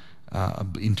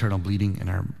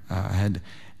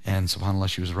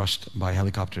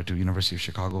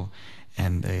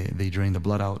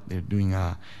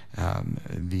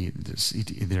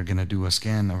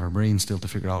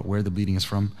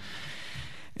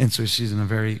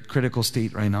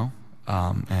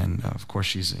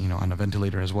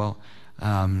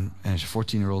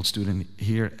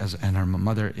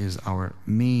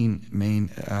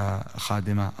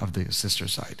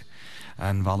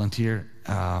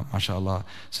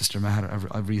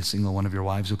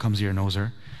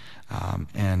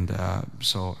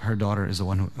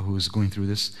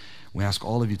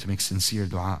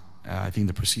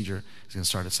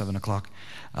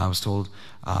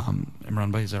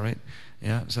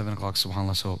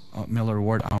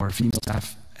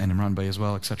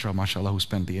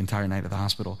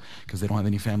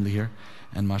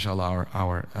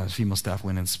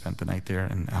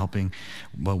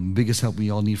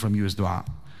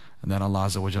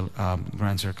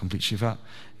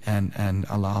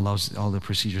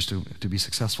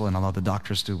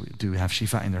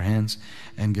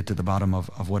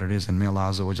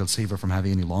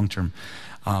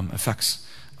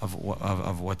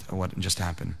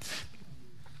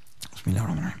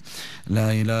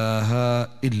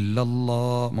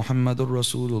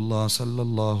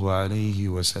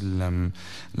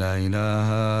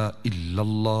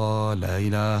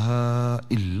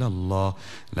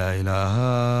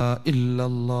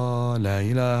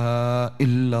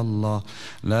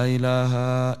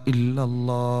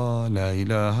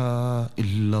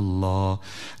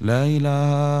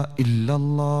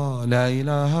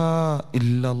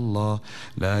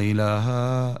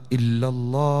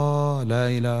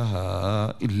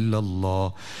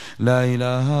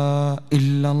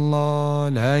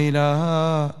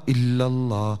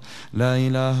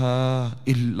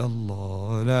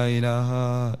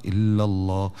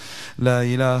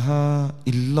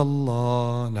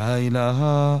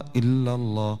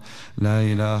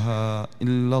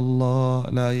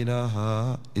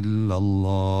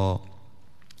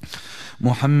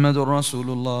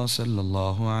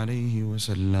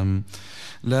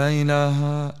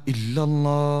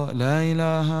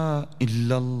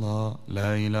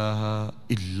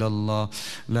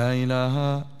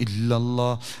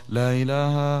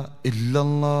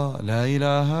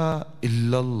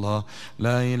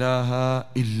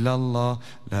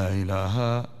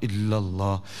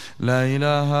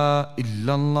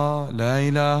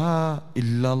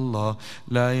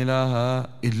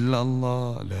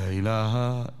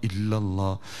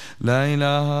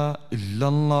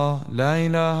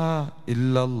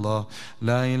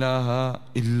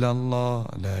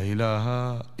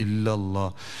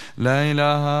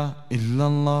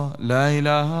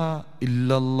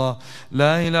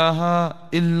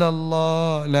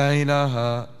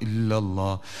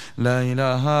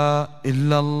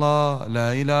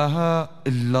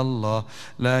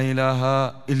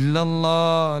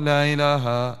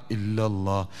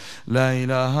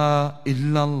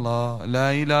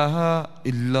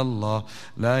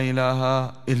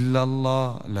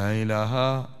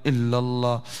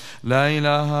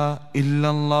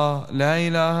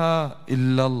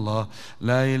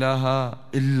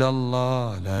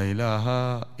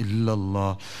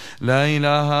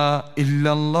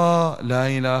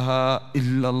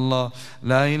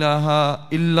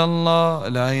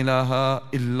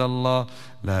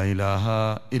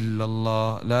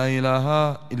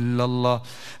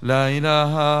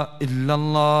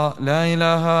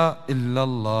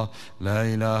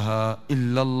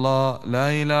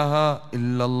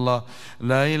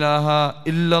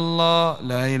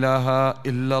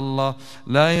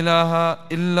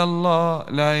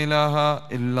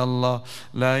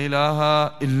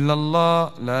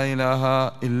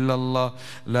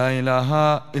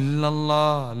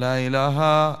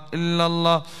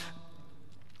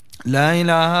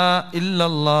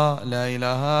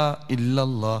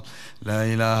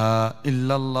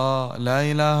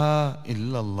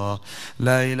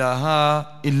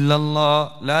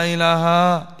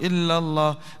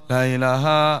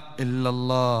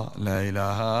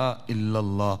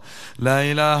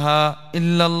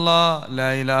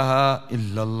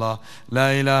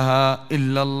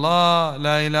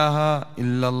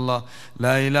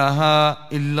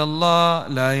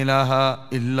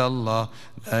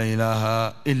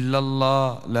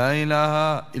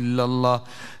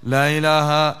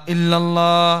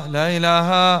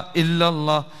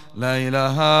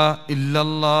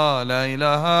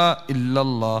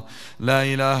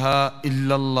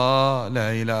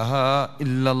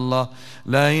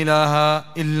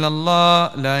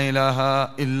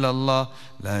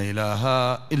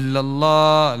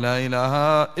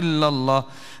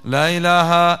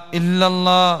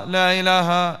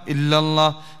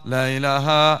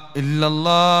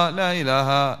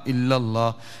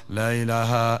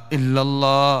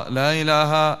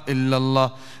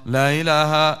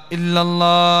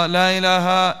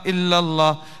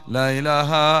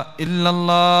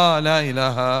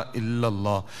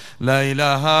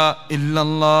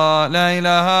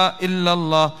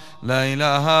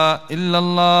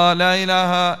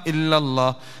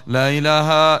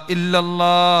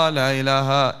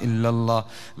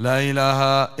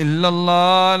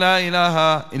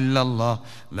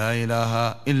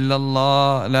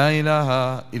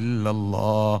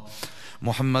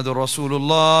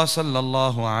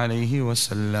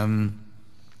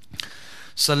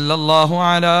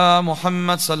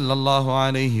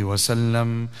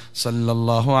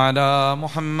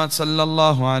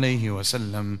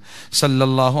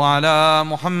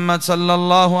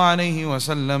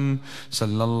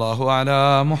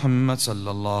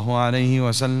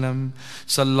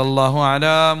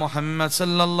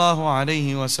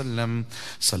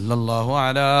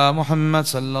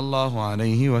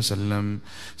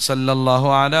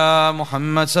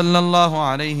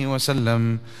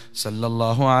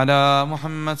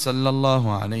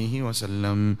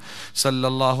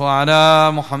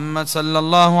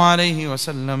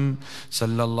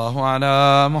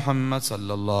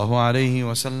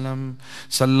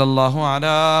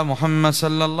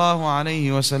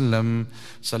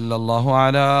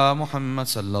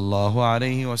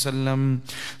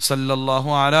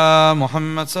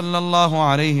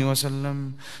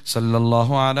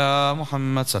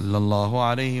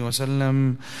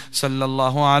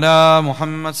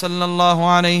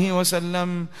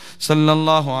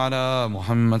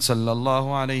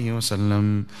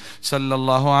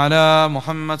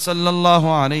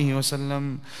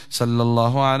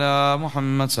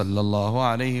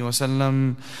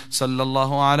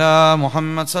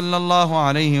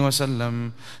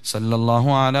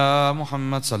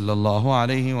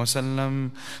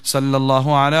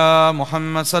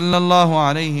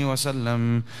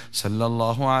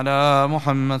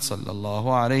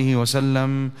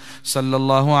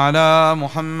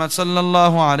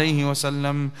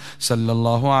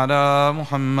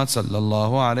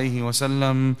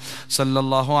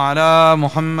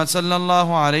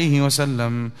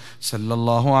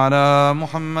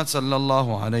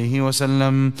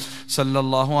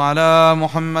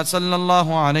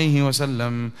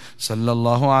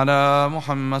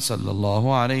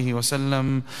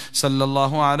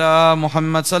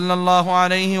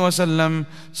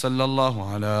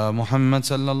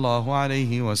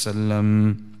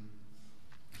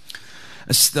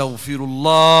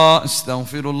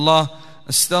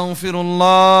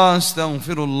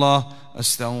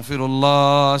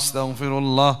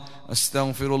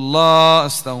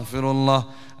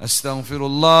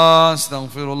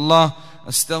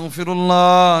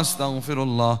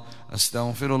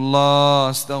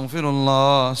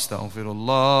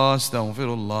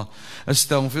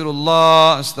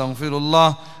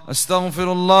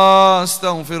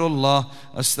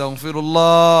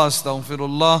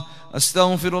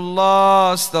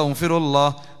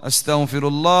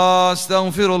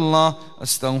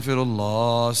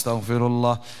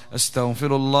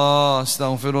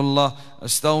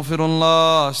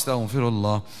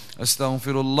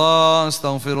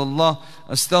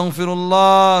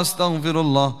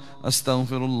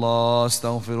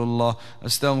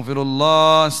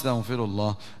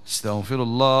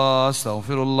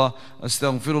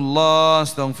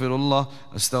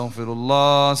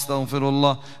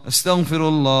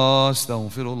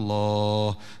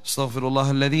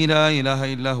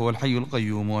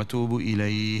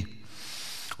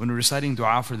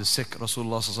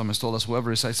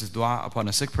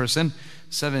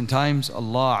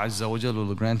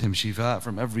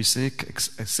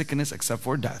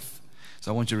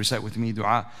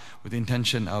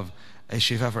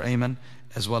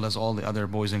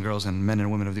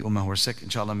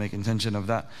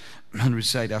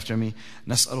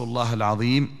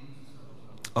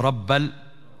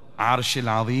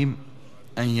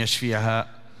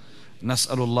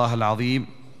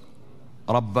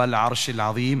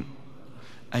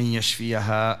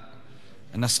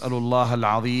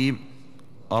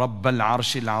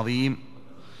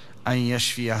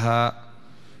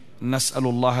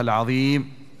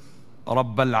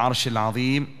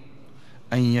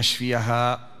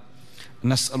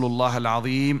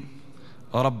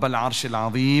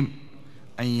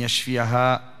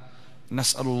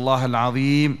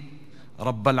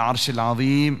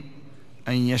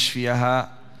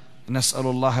نسأل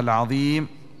الله العظيم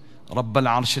رب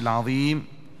العرش العظيم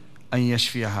أن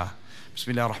يشفيها.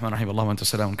 بسم الله الرحمن الرحيم. اللهم أنت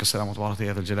السلام ومنك السلام وتبارك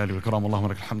يا ذا الجلال والإكرام. اللهم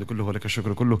لك الحمد كله ولك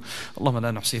الشكر كله. اللهم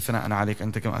لا نحصي ثناء عليك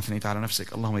أنت كما أثنيت على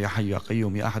نفسك. اللهم يا حي يا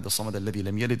قيوم يا أحد الصمد الذي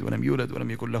لم يلد ولم يولد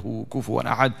ولم يكن له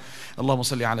كفوا أحد. اللهم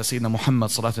صل على سيدنا محمد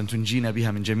صلاة تنجينا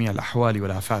بها من جميع الأحوال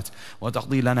والآفات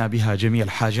وتقضي لنا بها جميع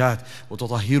الحاجات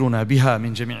وتطهرنا بها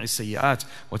من جميع السيئات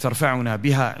وترفعنا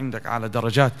بها عندك أعلى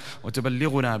الدرجات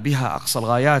وتبلغنا بها أقصى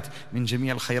الغايات من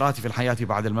جميع الخيرات في الحياة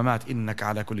بعد الممات إنك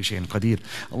على كل شيء قدير.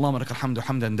 اللهم لك الحمد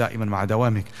حمدا دائما مع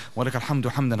دوامك، ولك الحمد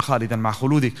حمدا خالدا مع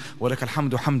خلودك، ولك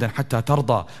الحمد حمدا حتى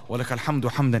ترضى، ولك الحمد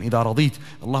حمدا إذا رضيت.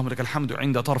 اللهم لك الحمد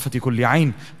عند طرفة كل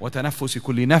عين وتنفس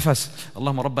كل نفس.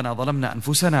 اللهم ربنا ظلمنا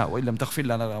أنفسنا وإن لم تغفر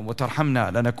لنا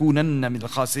وترحمنا لنكونن من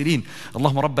الخاسرين.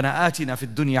 اللهم ربنا آتنا في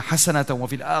الدنيا حسنة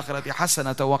وفي الآخرة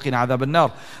حسنة وقنا عذاب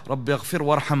النار. رب اغفر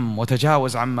وارحم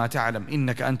وتجاوز عما تعلم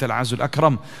إنك أنت العز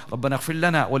الأكرم. ربنا اغفر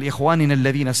لنا ولإخواننا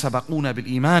الذين سبقونا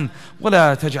بالإيمان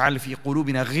ولا تجعل في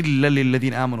قلوبنا غلا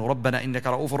للذين آمنوا ربنا إنك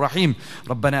رؤوف رحيم.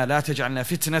 ربنا لا تجعلنا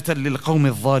فتنة للقوم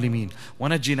الظالمين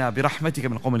ونجنا برحمتك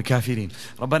من القوم الكافرين.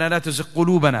 ربنا لا تزغ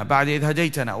قلوبنا بعد إذ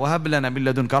هديتنا وهب لنا من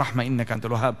لدنك رحمة إنك أنت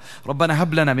الوهاب. ربنا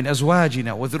هب لنا من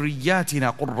أزواجنا وذرياتنا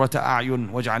قرة أعين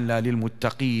واجعلنا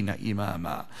للمتقين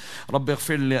إماما.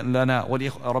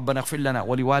 ربنا اغفر لنا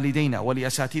ولوالدينا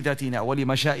ولأساتذتنا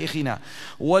ولمشايخنا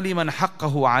ولمن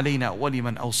حقه علينا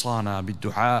ولمن أوصانا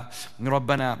بالدعاء.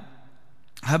 ربنا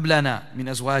هب لنا من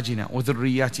أزواجنا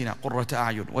وذرياتنا قرة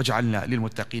أعين واجعلنا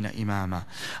للمتقين إماما.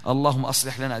 اللهم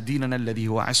أصلح لنا ديننا الذي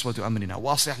هو عصمة أمرنا،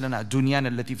 وأصلح لنا دنيانا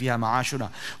التي فيها معاشنا،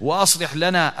 وأصلح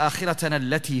لنا آخرتنا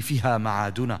التي فيها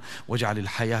معادنا، واجعل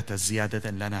الحياة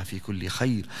زيادة لنا في كل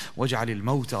خير، واجعل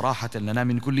الموت راحة لنا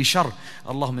من كل شر.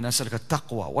 اللهم إنا نسألك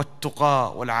التقوى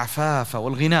والتقى والعفاف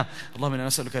والغنى. اللهم إنا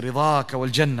نسألك رضاك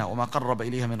والجنة وما قرب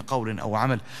إليها من قول أو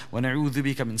عمل، ونعوذ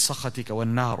بك من سخطك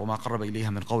والنار وما قرب إليها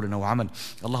من قول أو عمل.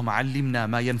 اللهم علمنا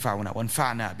ما ينفعنا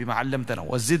وانفعنا بما علمتنا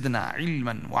وزدنا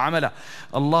علما وعملا.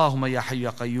 اللهم يا حي يا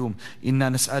قيوم إنا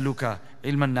نسألك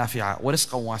علما نافعا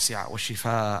ورزقا واسعا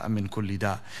وشفاء من كل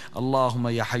داء. اللهم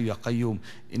يا حي يا قيوم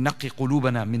نقي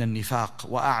قلوبنا من النفاق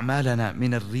وأعمالنا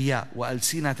من الرياء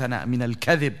وألسنتنا من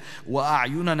الكذب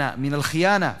وأعيننا من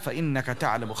الخيانة، فإنك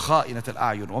تعلم خائنة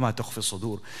الأعين وما تخفي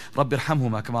الصدور. رب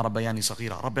ارحمهما كما ربياني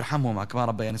صغيرا، رب ارحمهما كما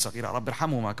ربياني صغيرا، رب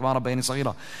ارحمهما كما ربياني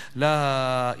صغيرا.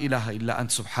 لا إله إلا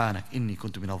أنت سبحانك إني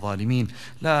كنت من الظالمين،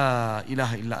 لا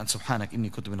إله إلا أنت سبحانك إني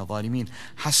كنت من الظالمين.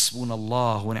 حسبنا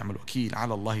الله ونعم الوكيل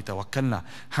على الله توكلنا،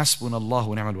 حسبنا الله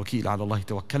ونعم الوكيل على الله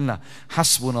توكلنا،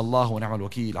 حسبنا الله ونعم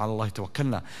الوكيل على الله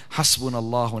توكلنا، حسبنا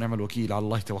الله ونعم الوكيل على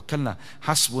الله توكلنا،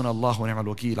 حسبنا الله ونعم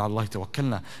الوكيل على الله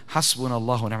توكلنا، حسبنا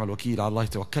الله ونعم الوكيل على الله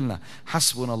توكلنا،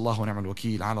 حسبنا الله ونعم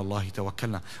الوكيل على الله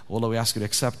توكلنا. Although we ask you to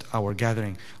accept our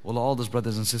gathering, all those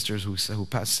brothers and sisters who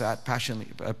sat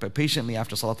patiently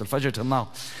after Salat al-Fajr till now,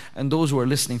 and those who are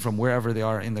listening from wherever they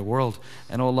are in the world,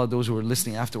 and Allah, those who are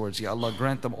listening afterwards, Ya Allah,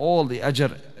 grant them all the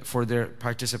ajr for their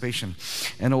participation.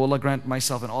 And Allah, grant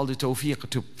myself and all the tawfiq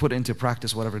to put into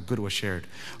practice whatever good was shared.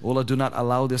 Allah, do not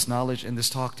allow this knowledge and this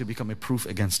talk to become a proof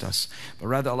against us, but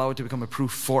rather allow it to become a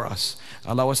proof for us.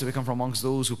 Allow us to become from amongst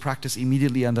those who practice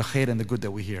immediately on the khair and the good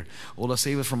that we hear. Allah,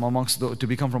 save us from to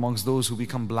become from amongst those who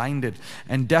become blinded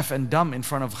and deaf and dumb in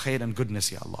front of khair and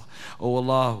goodness, Ya Allah. Oh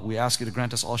Allah, we ask you to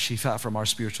grant us all shifa from our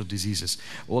spiritual diseases.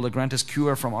 Oh Allah, grant us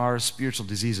cure from our spiritual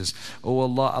diseases. Oh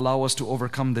Allah, allow us to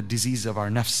overcome the disease of our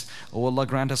nafs. Oh Allah,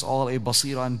 grant us all a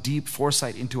basira and deep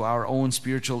foresight into our own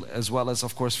spiritual as well as,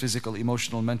 of course, physical,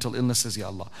 emotional, mental illnesses, Ya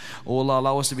Allah. Oh Allah,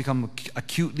 allow us to become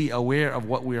acutely aware of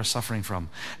what we are suffering from.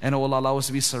 And oh Allah, allow us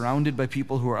to be surrounded by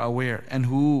people who are aware and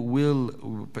who will,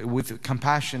 with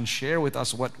compassion, share with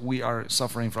us what we are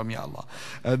suffering from, Ya Allah.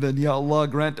 And then, Ya Allah,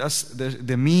 grant us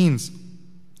the means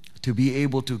to be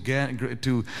able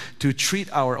to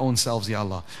treat our own selves, Ya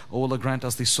Allah. Oh Allah, grant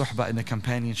us the suhbah and the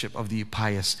companionship of the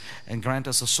pious, and grant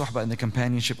us the suhbah and the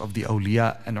companionship of the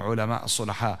awliya and ulama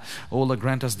as-sulaha. Oh Allah,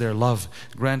 grant us their love.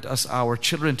 Grant us our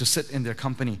children to sit in their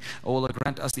company. Oh Allah,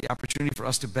 grant us the opportunity for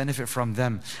us to benefit from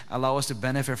them. Allow us to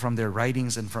benefit from their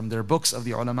writings and from their books of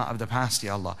the ulama of the past,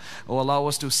 Ya Allah. Oh, allow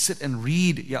us to sit and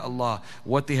read, Ya Allah,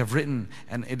 what they have written.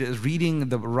 And it is reading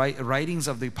the writings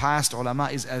of the past ulama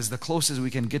is as the closest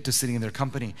we can get to to sitting in their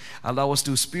company. Allow us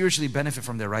to spiritually benefit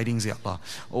from their writings, Ya Allah.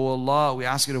 Oh Allah, we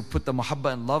ask you to put the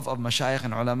muhabba and love of mashayikh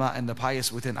and ulama and the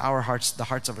pious within our hearts, the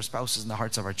hearts of our spouses and the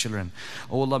hearts of our children.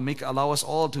 Oh Allah, allow us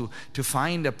all to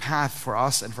find a path for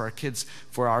us and for our kids,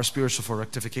 for our spiritual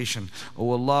rectification.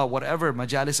 Oh Allah, whatever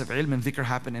majalis of ilm and dhikr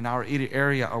happen in our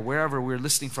area or wherever we're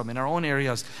listening from in our own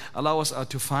areas, allow us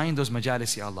to find those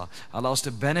majalis, Ya Allah. Allow us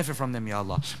to benefit from them, Ya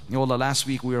Allah. Ya Allah, last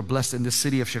week we were blessed in this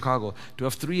city of Chicago to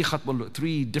have three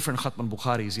different Khatm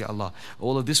al-Bukharis, Ya Allah. Oh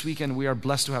Allah, this weekend we are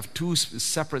blessed to have two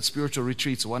separate spiritual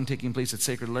retreats, one taking place at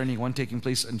Sacred Learning, one taking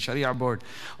place in Sharia Board.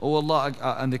 Oh Allah,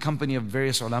 and the company of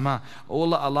various ulama. Oh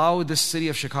Allah, allow this city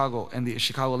of Chicago and the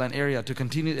Chicagoland area to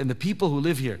continue, and the people who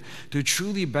live here to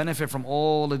truly benefit from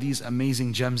all of these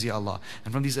amazing gems, Ya Allah,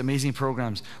 and from these amazing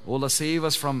programs. Oh Allah, save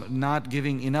us from not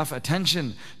giving enough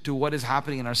attention to what is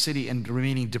happening in our city and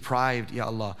remaining deprived, Ya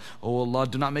Allah. Oh Allah,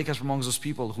 do not make us amongst those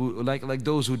people who like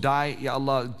those who die, Ya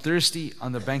Allah, thirsty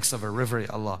on the banks of a river, Ya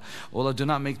Allah. Oh Allah, do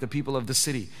not make the people of the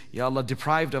city, Ya Allah,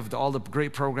 deprived of all the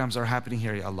great programs that are happening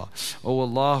here, Ya Allah. Oh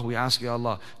Allah, we ask you, Ya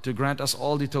Allah, to grant us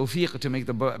all the tawfiq to make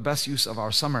the best use of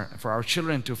our summer, for our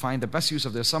children to find the best use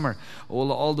of their summer. Oh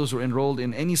Allah, all those who are enrolled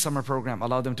in any summer program,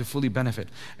 allow them to fully benefit.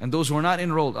 And those who are not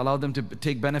enrolled, allow them to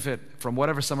take benefit from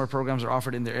whatever summer programs are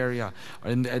offered in their area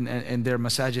or in their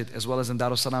masajid, as well as in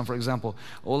Darus Salam, for example.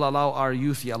 Oh Allah, allow our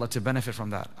youth, Ya Allah, to benefit from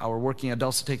that. Our working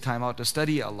adults to take time out to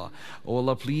study, Ya Allah. Oh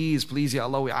Allah, please, Ya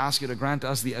Allah, we ask you to grant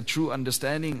us a true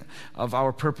understanding of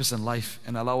our purpose in life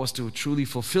and allow us to truly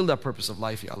fulfill that purpose of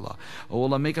life, Ya Allah. Oh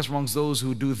Allah, make us amongst those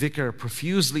who do dhikr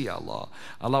profusely, Ya Allah.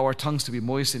 Allow our tongues to be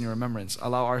moist in your remembrance.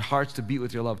 Allow our hearts to beat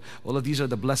with your love. Oh Allah, these are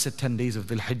the blessed 10 days of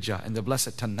Dhul Hijjah and the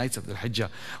blessed 10 nights of Dhul Hijjah.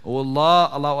 Oh Allah,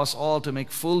 allow us all to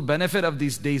make full benefit of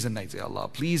these days and nights, Ya Allah.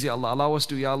 Please, Ya Allah, allow us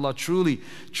to, Ya Allah, truly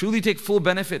take full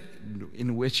benefit,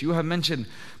 in which you have mentioned,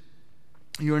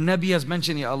 your Nabi has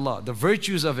mentioned, Ya Allah, the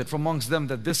virtues of it, from amongst them,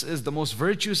 that this is the most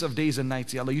virtuous of days and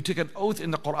nights, Ya Allah. You took an oath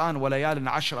in the Quran, وَلَيَالٍ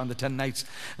عَشْرٍ, on the 10 nights.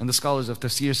 And the scholars of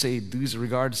tafsir say this is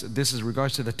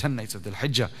regards to the 10 nights of Dhul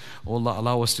Hijjah. Oh Allah,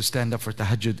 allow us to stand up for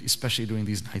tahajjud, especially during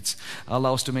these nights.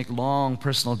 Allow us to make long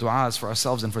personal du'as for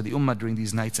ourselves and for the ummah during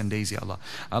these nights and days, Ya Allah.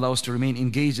 Allow us to remain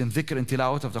engaged in dhikr and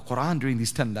tilawat of the Quran during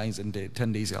these 10 days and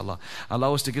 10 days, Ya Allah.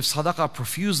 Allow us to give sadaqah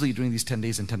profusely during these 10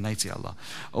 days and 10 nights, Ya Allah.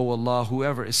 Oh Allah,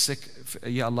 whoever is sick,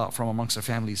 Ya Allah, from amongst our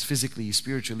families, physically,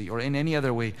 spiritually, or in any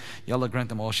other way, Ya Allah, grant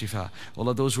them all shifa. Oh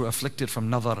Allah, those who are afflicted from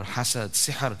nadar, hasad,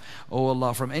 sihr, oh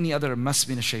Allah, from any other mas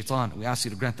min shaitan, we ask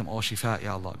you to grant them all shifa,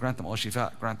 Ya Allah. Grant them all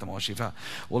shifa, grant them all shifa.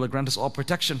 Oh Allah, grant us all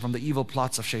protection from the evil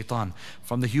plots of shaitan,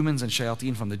 from the humans and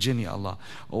shayateen, from the jinn, Ya Allah.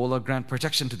 Oh Allah, grant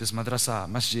protection to this madrasa,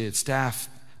 masjid, staff,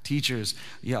 teachers,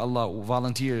 Ya Allah,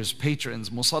 volunteers,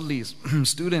 patrons, musallis,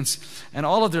 students, and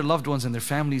all of their loved ones and their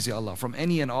families, Ya Allah, from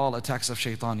any and all attacks of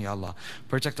shaitan, Ya Allah.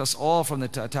 Protect us all from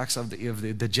the attacks of the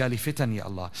Dajjali fitan, Ya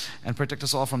Allah, and protect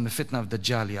us all from the fitna of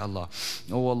Dajjal, Ya Allah.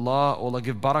 Oh Allah,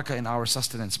 give barakah in our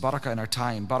sustenance, barakah in our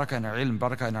time, barakah in our ilm,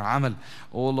 barakah in our amal.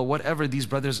 Oh Allah, whatever these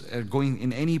brothers are going,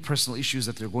 in any personal issues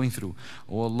that they're going through,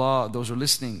 oh Allah, those who are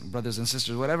listening, brothers and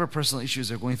sisters, whatever personal issues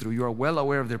they're going through, you are well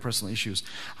aware of their personal issues.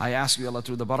 I ask you, Allah,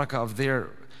 through the barakah of their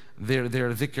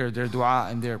dhikr, their dua,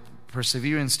 and their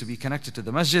perseverance to be connected to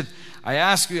the masjid, I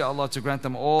ask you, Ya Allah, to grant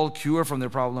them all cure from their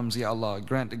problems, Ya Allah.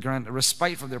 Grant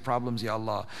respite from their problems, Ya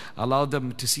Allah. Allow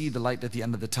them to see the light at the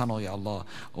end of the tunnel, Ya Allah.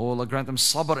 Oh Allah, grant them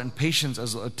sabr and patience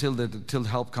till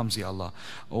help comes, Ya Allah.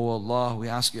 Oh Allah, we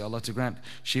ask you, Ya Allah, to grant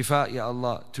shifa, Ya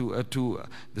Allah, to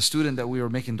the student that we were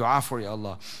making dua for, Ya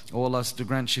Allah. Oh Allah, to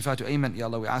grant shifa to Ahmed, Ya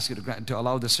Allah. We ask you to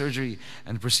allow the surgery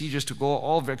and procedures to go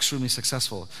all extremely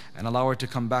successful, and allow her to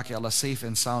come back, Ya Allah, safe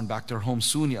and sound back to her home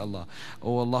soon, Ya Allah.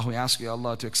 Oh Allah, we ask you,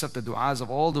 Allah, to accept the du'as of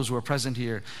all those who are present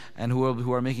here and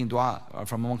who are making dua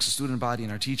from amongst the student body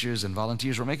and our teachers and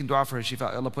volunteers. We're making dua for her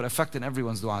shifa. Allah, put effect in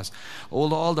everyone's du'as. Oh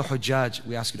Allah, all the hujjaj,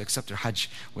 we ask you to accept their hajj.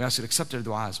 We ask you to accept their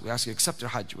du'as. We ask you to accept their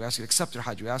hajj. We ask you to accept their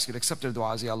hajj. We ask you to accept their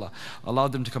du'as, Ya Allah. Allow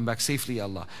them to come back safely, Ya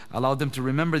Allah. Allow them to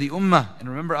remember the ummah and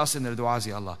remember us in their du'as,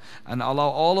 Ya Allah. And allow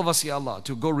all of us, Ya Allah,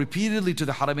 to go repeatedly to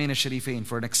the Haramain al-Sharifain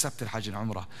for an accepted hajj and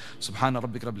umrah. Subhana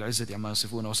rabbika rabbil izzati amma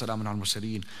yasifun wa salamun al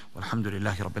mursaleen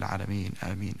walhamdulillahi rabbil alameen.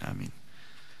 Ameen, ameen.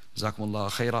 Jazakumullah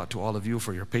khairah to all of you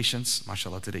for your patience.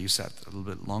 MashaAllah, today you sat a little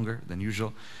bit longer than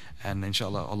usual. And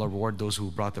inshallah, Allah reward those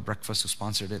who brought the breakfast, who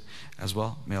sponsored it as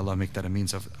well. May Allah make that a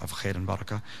means of khair and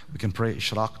barakah. We can pray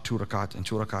Ishraq, 2 rakat, and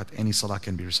 2 rakat. Any salah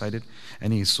can be recited.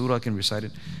 Any surah can be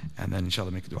recited. And then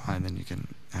inshallah make dua, and then you can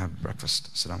have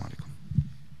breakfast. Assalamu alaikum.